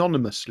known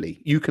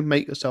anonymously, you can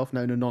make yourself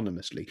known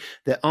anonymously.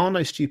 There are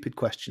no stupid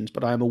questions,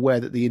 but I am aware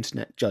that the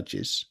internet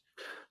judges.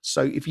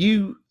 So if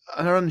you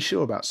are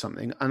unsure about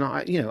something, and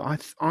I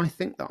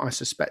think that I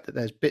suspect that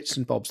there's bits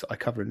and bobs that I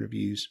cover in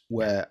reviews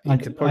where you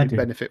could probably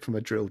benefit from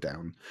a drill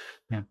down.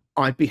 Yeah,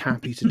 I'd be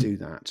happy to do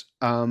that.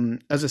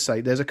 As I say,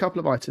 there's a couple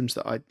of items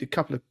that a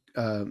couple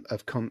of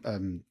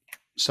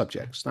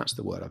subjects. That's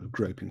the word I was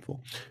groping for.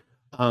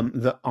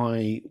 That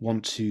I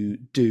want to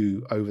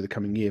do over the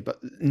coming year, but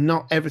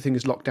not everything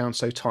is locked down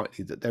so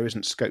tightly that there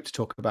isn't scope to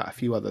talk about a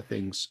few other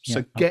things.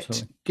 So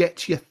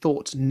get your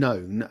thoughts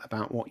known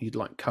about what you'd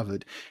like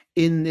covered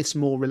in this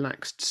more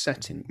relaxed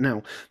setting.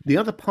 Now, the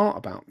other part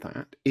about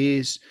that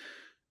is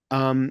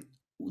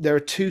there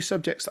are two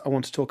subjects that I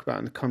want to talk about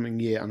in the coming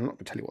year, and I'm not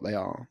going to tell you what they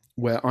are,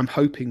 where I'm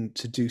hoping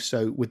to do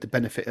so with the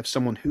benefit of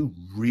someone who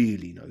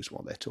really knows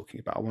what they're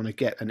talking about. I want to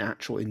get an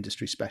actual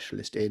industry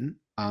specialist in.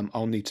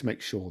 I'll need to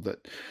make sure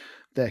that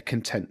they're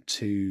content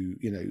to,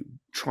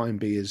 try and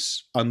be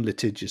as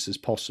unlitigious as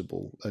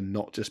possible and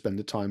not just spend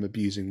the time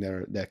abusing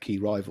their key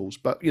rivals.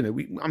 But,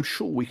 I'm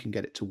sure we can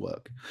get it to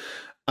work.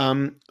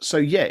 So,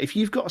 yeah, if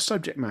you've got a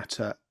subject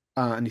matter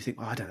and you think,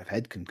 I don't know if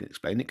Ed can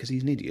explain it because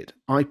he's an idiot,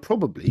 I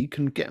probably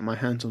can get my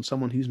hands on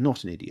someone who's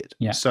not an idiot.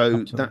 Yeah, so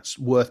absolutely. That's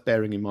worth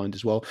bearing in mind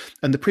as well.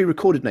 And the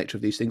pre-recorded nature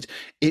of these things,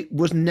 it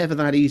was never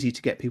that easy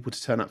to get people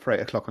to turn up for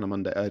 8:00 on a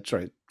Monday,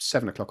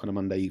 7:00 on a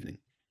Monday evening.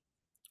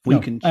 We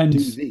can do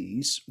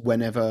these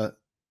whenever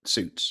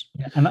suits.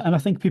 Yeah, and I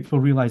think people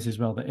realize as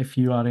well that if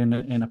you are in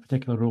a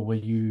particular role where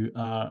you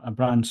are a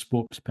brand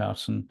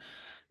spokesperson,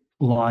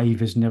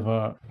 live is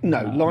never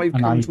live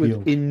comes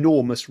with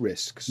enormous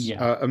risks.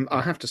 Yeah.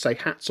 I have to say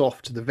hats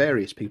off to the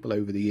various people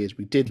over the years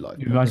we did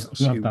live who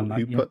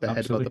put their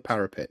head above the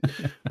parapet.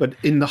 But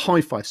in the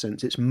hi-fi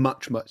sense, it's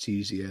much, much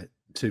easier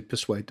to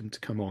persuade them to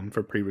come on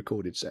for a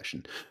pre-recorded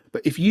session.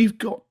 But if you've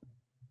got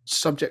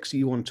subjects that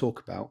you want to talk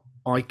about,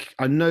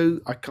 I know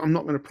I'm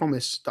not going to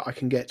promise that I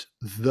can get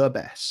the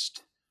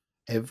best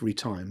every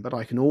time, but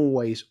I can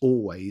always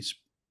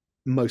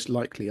most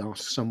likely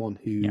ask someone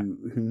who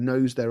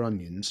knows their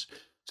onions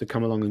to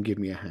come along and give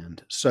me a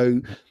hand. So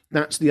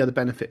that's the other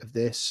benefit of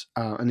this.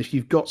 And if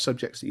you've got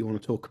subjects that you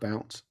want to talk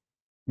about,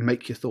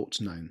 make your thoughts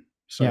known.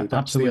 So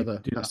that's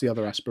the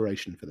other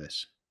aspiration for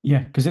this.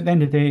 Yeah, because at the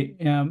end of the day,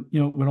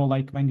 we're all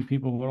like-minded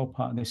people. We're all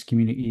part of this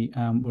community.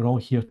 We're all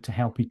here to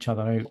help each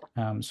other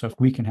out. So if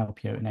we can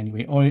help you out in any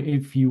way, or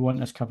if you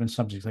want us covering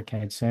subjects like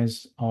Ed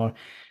says, or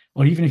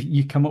even if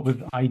you come up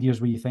with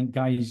ideas where you think,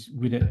 guys,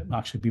 would it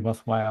actually be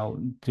worthwhile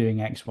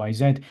doing X, Y,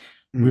 Z?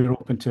 We're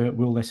open to it.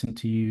 We'll listen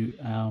to you.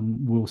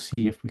 We'll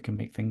see if we can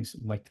make things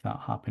like that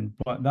happen.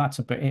 But that's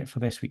about it for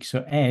this week.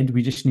 So Ed,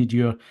 we just need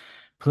your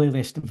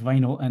playlist,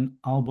 vinyl, and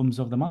albums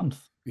of the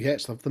month. Yeah,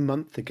 it's of the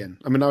month again.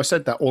 I mean, I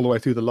said that all the way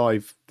through the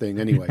live thing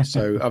anyway,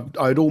 so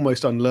I'd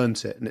almost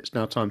unlearned it, and it's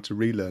now time to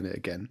relearn it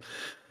again.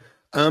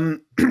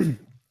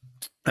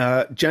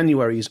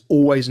 January is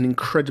always an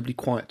incredibly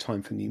quiet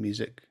time for new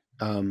music,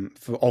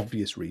 for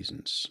obvious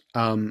reasons.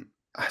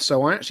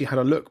 So I actually had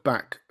a look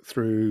back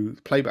through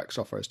playback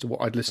software as to what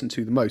I'd listened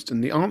to the most,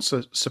 and the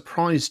answer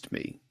surprised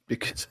me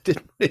because I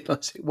didn't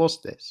realise it was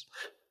this.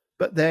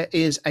 But there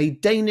is a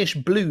Danish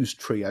blues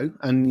trio,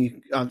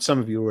 and some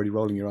of you are already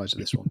rolling your eyes at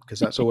this one because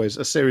that's always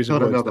a series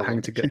of words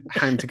that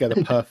hang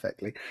together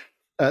perfectly.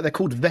 They're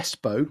called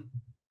Vespo,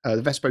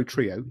 the Vespo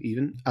Trio,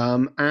 even,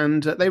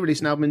 and they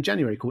released an album in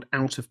January called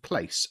Out of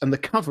Place, and the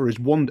cover is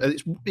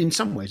in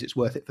some ways it's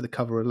worth it for the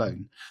cover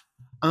alone.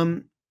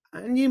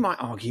 And you might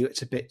argue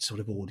it's a bit sort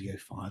of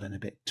audiophile and a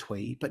bit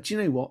twee, but do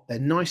you know what? They're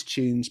nice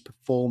tunes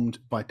performed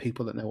by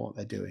people that know what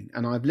they're doing.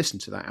 And I've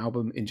listened to that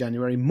album in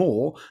January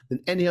more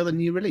than any other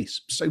new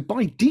release. So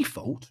by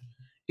default,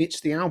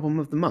 it's the album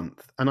of the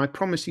month. And I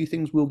promise you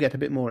things will get a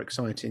bit more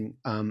exciting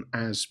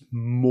as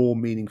more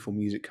meaningful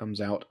music comes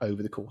out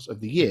over the course of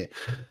the year.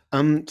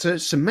 To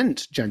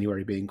cement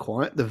January being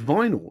quiet, the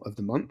vinyl of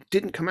the month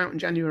didn't come out in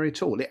January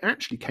at all. It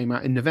actually came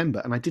out in November,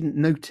 and I didn't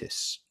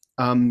notice.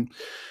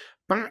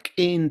 Back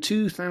in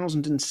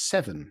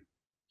 2007,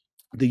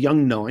 the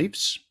Young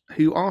Knives,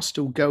 who are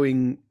still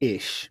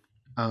going-ish,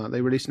 they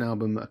released an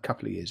album a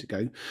couple of years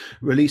ago,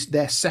 released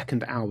their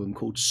second album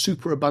called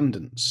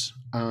Superabundance.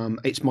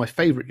 It's my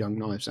favourite Young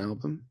Knives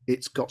album.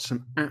 It's got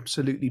some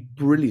absolutely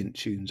brilliant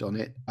tunes on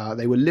it.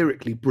 They were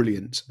lyrically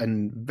brilliant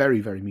and very,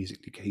 very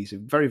musically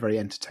cohesive, very, very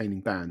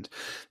entertaining band.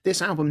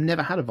 This album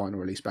never had a vinyl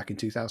release back in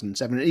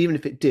 2007, and even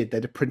if it did,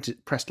 they'd have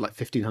pressed like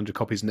 1,500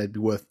 copies and they'd be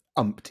worth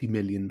umpty £1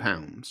 million.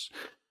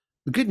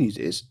 The good news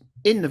is,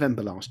 in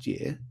November last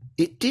year,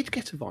 it did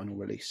get a vinyl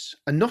release.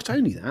 And not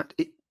only that,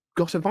 it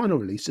got a vinyl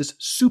release as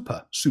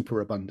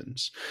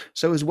Superabundance.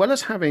 So as well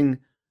as having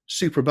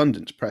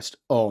Superabundance pressed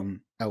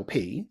on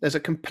LP, there's a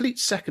complete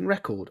second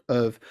record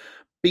of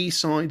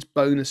B-sides,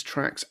 bonus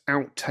tracks,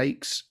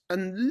 outtakes,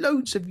 and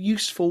loads of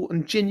useful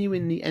and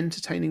genuinely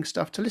entertaining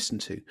stuff to listen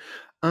to.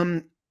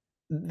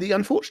 The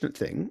unfortunate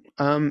thing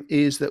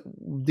is that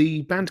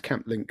the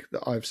Bandcamp link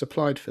that I've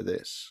supplied for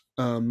this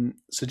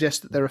suggests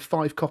that there are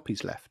 5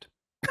 copies left.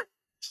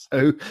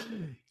 So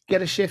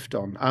get a shift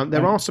on.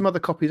 There are some other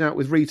copies out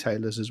with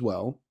retailers as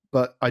well,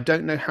 but I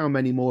don't know how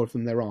many more of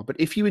them there are. But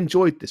if you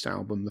enjoyed this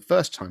album the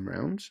first time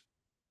round,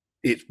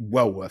 it's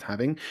well worth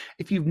having.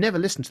 If you've never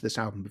listened to this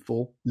album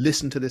before,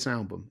 listen to this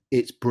album.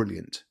 It's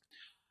brilliant.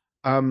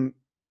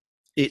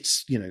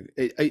 It's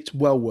it's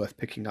well worth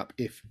picking up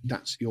if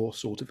that's your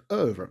sort of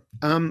oeuvre.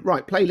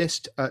 Right,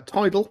 playlist,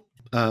 Tidal.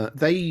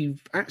 They've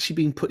actually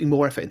been putting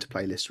more effort into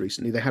playlists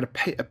recently. They had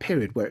a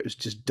period where it was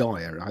just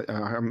dire.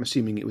 I'm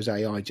assuming it was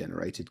AI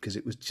generated because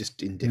it was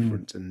just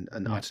indifferent and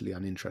utterly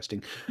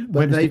uninteresting.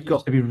 But they've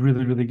got to be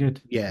really, really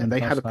good. Yeah, they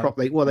had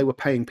they were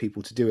paying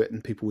people to do it,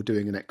 and people were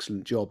doing an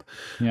excellent job.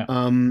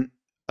 Yeah.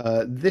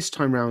 This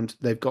time round,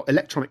 they've got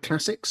electronic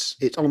classics.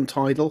 It's on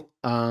Tidal.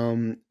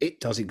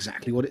 It does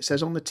exactly what it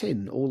says on the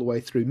tin, all the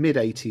way through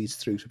mid-80s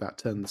through to about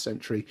turn of the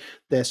century.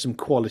 There's some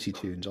quality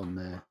tunes on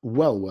there.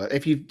 Well worth.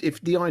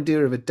 If the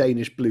idea of a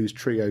Danish blues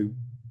trio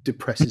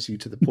depresses you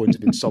to the point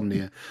of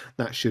insomnia,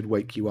 that should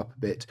wake you up a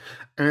bit.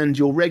 And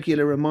your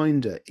regular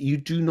reminder, you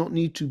do not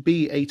need to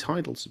be a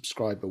Tidal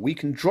subscriber. We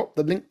can drop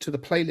the link to the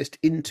playlist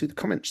into the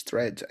comments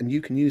thread, and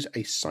you can use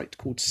a site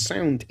called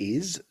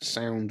Soundiz,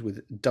 sound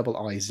with double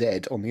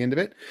I-Z on the end of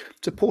it,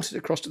 to port it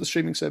across to the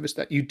streaming service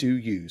that you do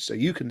use. So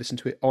you can listen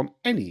to it on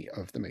any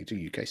of the major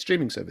UK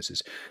streaming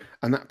services.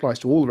 And that applies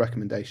to all the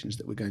recommendations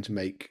that we're going to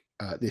make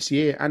this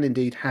year, and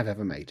indeed have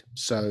ever made.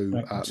 So,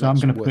 so I'm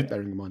going to put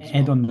bearing in mind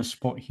Ed on the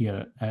spot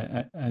here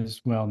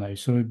as well now.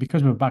 So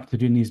because we're back to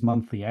doing these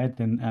monthly, Ed,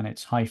 and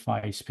it's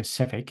hi-fi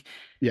specific.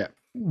 Yeah.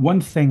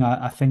 One thing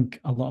I think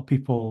a lot of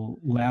people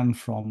learn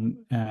from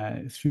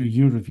through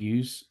your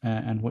reviews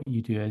and what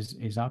you do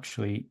is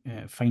actually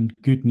find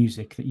good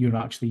music that you're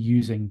actually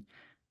using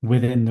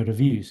within the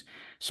reviews.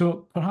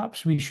 So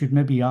perhaps we should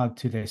maybe add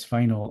to this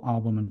vinyl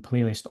album and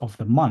playlist of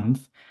the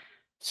month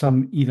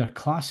some either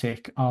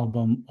classic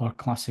album or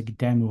classic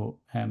demo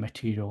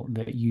material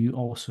that you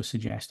also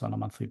suggest on a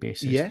monthly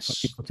basis for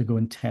Yes, people to go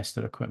and test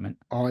their equipment.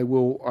 I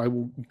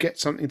will get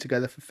something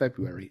together for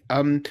February.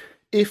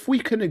 If we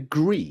can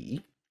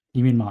agree,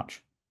 You mean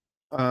March?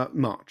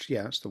 March,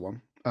 yeah, that's the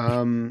one.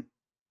 I mean,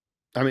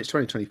 it's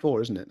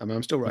 2024, isn't it? I mean,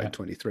 I'm still writing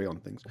 23 on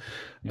things.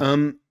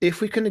 Yeah.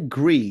 If we can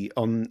agree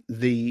on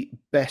the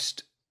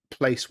best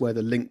place where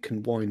the link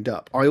can wind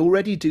up, I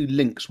already do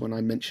links when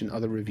I mention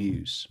other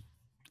reviews.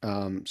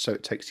 So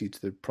it takes you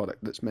to the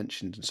product that's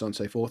mentioned and so on and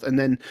so forth. And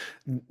then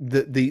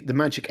the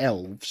magic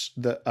elves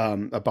that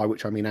by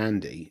which I mean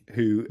Andy,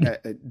 who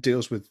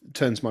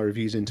turns my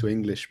reviews into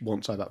English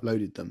once I've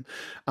uploaded them.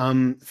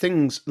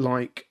 Things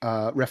like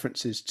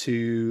references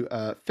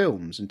to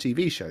films and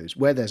TV shows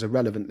where there's a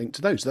relevant link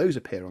to those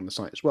appear on the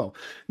site as well.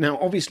 Now,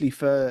 obviously,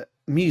 for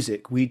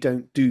music, we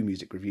don't do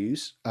music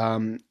reviews,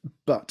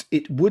 but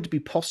it would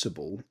be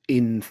possible,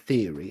 in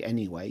theory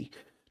anyway,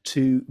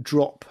 to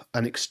drop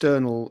an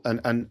external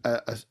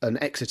an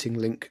exiting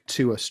link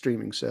to a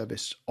streaming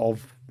service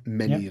of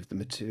many of the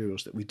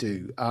materials that we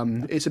do.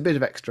 It's a bit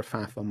of extra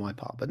faff on my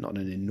part, but not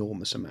an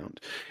enormous amount.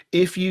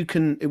 If you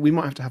can, we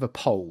might have to have a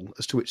poll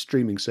as to which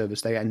streaming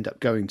service they end up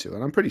going to,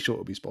 and I'm pretty sure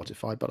it'll be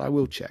Spotify, but I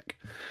will check.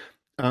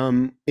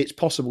 It's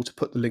possible to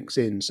put the links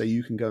in so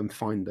you can go and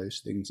find those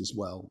things as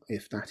well,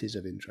 if that is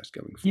of interest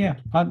going forward. Yeah,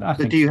 I So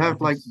think do you so.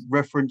 have like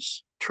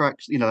reference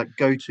tracks, like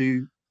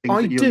go-to things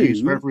I that you'll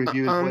use for every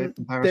review as way of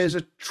comparison? There's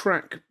a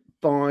track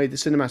by the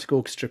Cinematic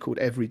Orchestra called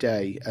Every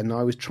Day, and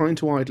I was trying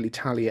to idly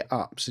tally it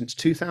up. Since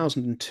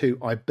 2002,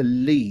 I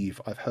believe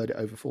I've heard it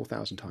over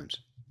 4,000 times.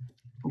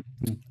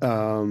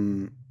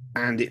 And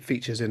it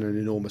features in an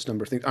enormous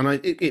number of things. And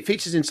it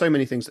features in so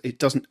many things that it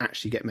doesn't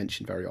actually get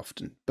mentioned very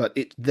often, but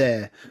it's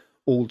there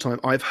all the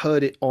time. I've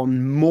heard it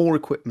on more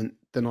equipment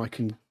than I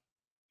can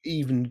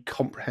even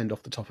comprehend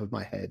off the top of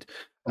my head.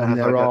 And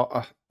there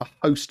are a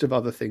host of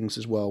other things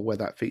as well where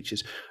that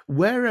features.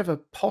 Wherever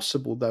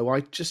possible, though,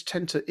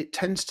 it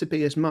tends to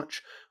be as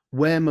much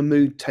where my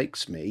mood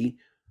takes me.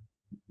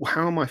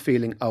 How am I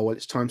feeling? Oh, well,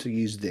 it's time to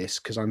use this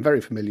because I'm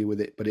very familiar with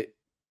it, but it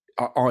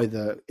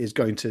either is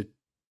going to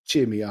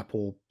cheer me up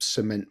or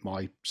cement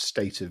my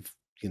state of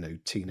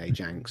teenage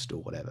angst or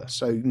whatever.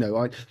 So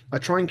no, I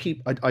try and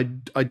keep.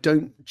 I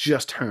don't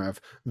just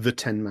have the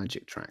 10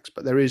 magic tracks,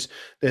 but there's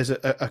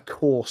a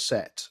core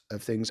set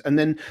of things, and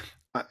then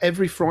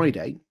every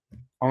Friday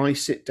I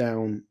sit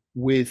down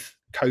with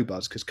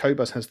Qobuz because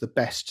Qobuz has the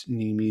best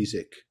new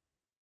music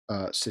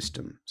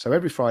system. So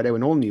every Friday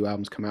when all new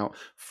albums come out,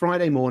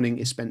 Friday morning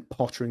is spent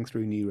pottering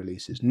through new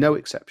releases, no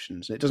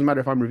exceptions. It doesn't matter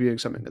if I'm reviewing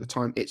something at the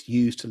time, it's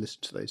used to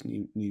listen to those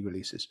new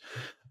releases.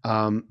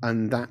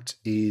 And that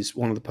is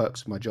one of the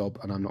perks of my job,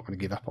 and I'm not going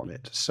to give up on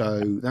it.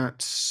 So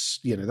that's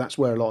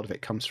where a lot of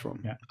it comes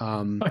from.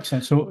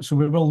 Excellent. So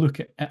we will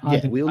look at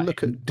we'll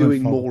look at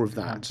doing more of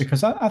that,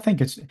 because I think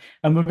it's,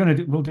 and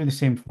we'll do the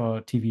same for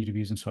TV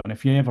reviews and so on.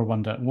 If you ever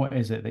wonder what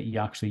is it that you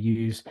actually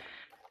use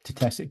to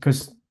test it,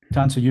 because to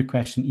answer your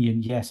question,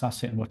 Ian, yes, I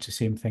sit and watch the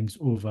same things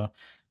over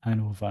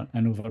and over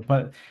and over.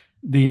 But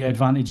the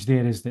advantage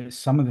there is that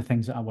some of the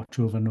things that I watch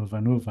over and over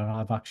and over,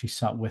 I've actually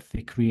sat with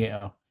the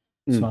creator.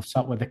 So I've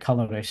sat with the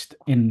colorist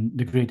in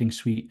the grading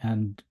suite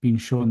and been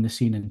shown the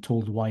scene and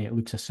told why it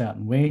looks a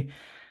certain way.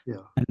 Yeah.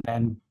 And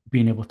then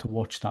being able to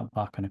watch that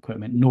back on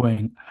equipment,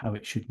 knowing how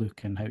it should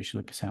look and how it should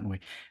look a certain way.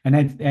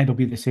 And Ed will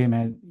be the same.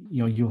 Ed,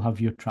 you'll have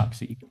your tracks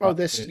that you can.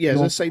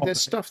 As I say,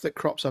 there's stuff that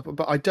crops up,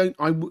 but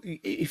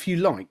if you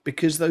like,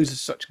 because those are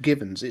such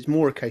givens, it's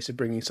more a case of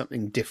bringing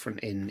something different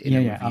in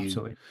a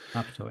review.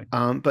 Absolutely.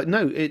 But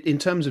no, in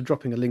terms of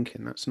dropping a link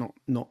in, that's not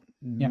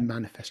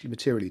manifestly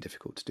materially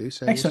difficult to do.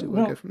 So excellent.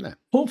 We'll go from there.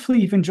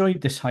 Hopefully you've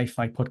enjoyed this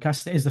hi-fi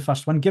podcast. It is the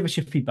first one. Give us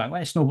your feedback.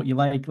 Let us know what you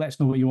like. Let us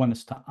know what you want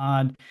us to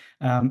add.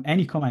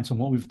 Any comments on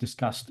what we've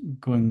discussed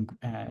going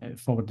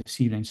forward this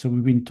evening? So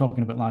we've been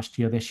talking about last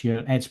year, this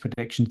year, Ed's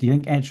predictions. Do you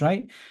think Ed's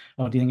right?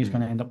 Or do you think he's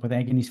going to end up with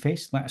egg in his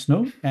face? Let us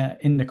know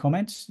in the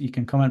comments. You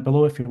can comment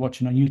below if you're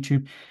watching on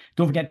YouTube.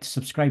 Don't forget to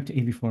subscribe to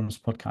AV Forums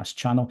podcast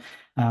channel.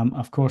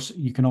 Of course,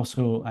 you can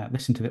also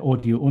listen to the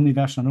audio-only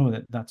version. I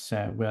know that's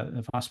where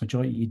the vast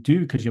majority you do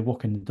because you're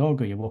walking the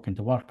dog or you're walking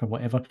to work or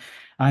whatever.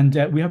 And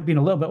we have been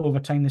a little bit over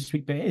time this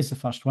week, but it is the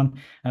first one.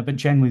 But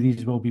generally,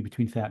 these will be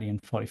between 30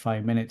 and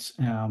 45 minutes.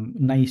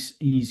 Nice,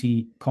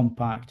 easy,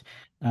 compact.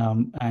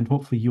 And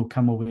hopefully you'll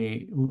come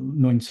away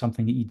knowing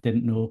something that you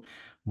didn't know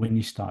when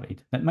you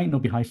started. That might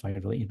not be hi-fi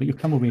related, but you'll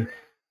come away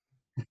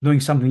knowing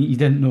something you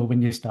didn't know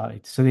when you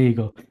started. So there you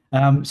go.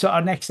 So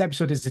our next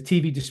episode is the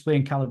TV display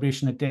and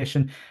calibration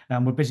edition.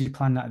 We're busy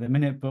planning that at the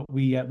minute, but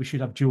we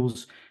should have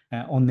Jules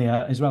on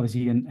there as well as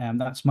Ian.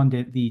 That's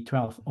Monday, the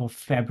 12th of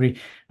February.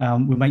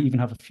 We might even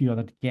have a few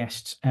other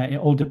guests. It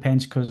all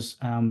depends because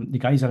the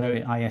guys are out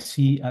at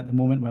ISC at the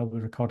moment while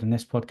we're recording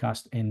this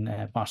podcast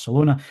in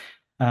Barcelona.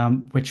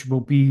 Which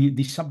will be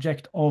the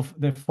subject of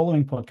the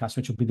following podcast,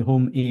 which will be the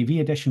Home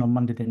AV edition on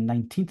Monday, the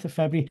 19th of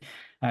February.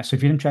 So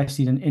if you're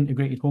interested in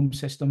integrated home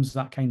systems,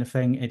 that kind of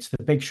thing, it's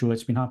the big show.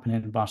 It's been happening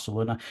in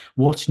Barcelona.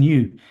 What's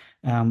new?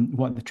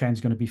 What the trend's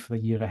going to be for the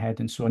year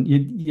ahead and so on.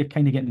 You're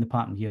kind of getting the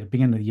pattern here.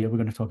 Beginning of the year, we're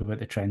going to talk about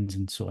the trends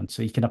and so on.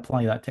 So you can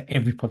apply that to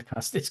every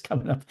podcast that's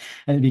coming up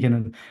at the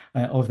beginning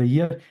of the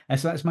year.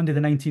 So that's Monday the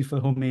 19th for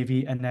the home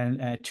AV, and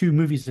then 2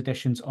 movies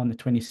editions on the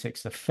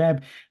 26th of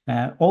Feb.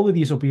 All of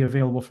these will be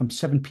available from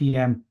 7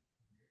 p.m.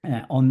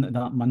 On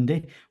that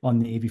Monday on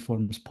the AV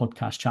Forums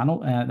podcast channel.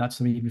 That's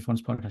the AV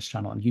Forums podcast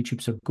channel on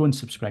YouTube. So go and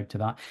subscribe to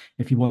that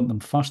if you want them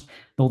first.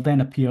 They'll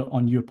then appear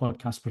on your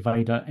podcast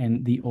provider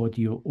in the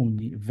audio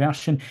only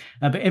version.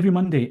 But every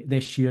Monday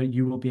this year,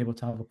 you will be able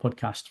to have a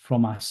podcast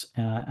from us,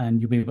 and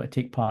you'll be able to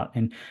take part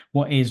in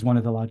what is one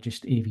of the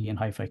largest AV and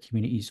hi-fi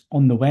communities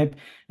on the web.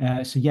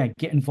 So yeah,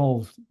 get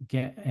involved,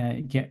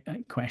 get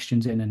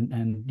questions in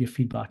and your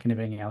feedback and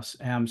everything else.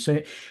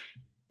 So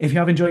if you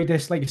have enjoyed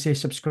this, like I say,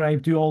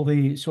 subscribe, do all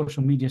the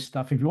social media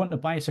stuff. If you want to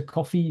buy us a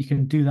coffee, you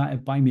can do that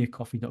at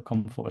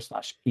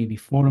buymeacoffee.com/AV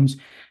Forums.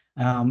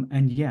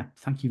 And yeah,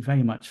 thank you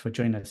very much for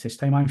joining us this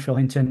time. I'm Phil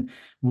Hinton.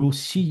 We'll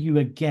see you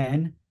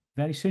again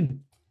very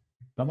soon.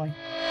 Bye-bye.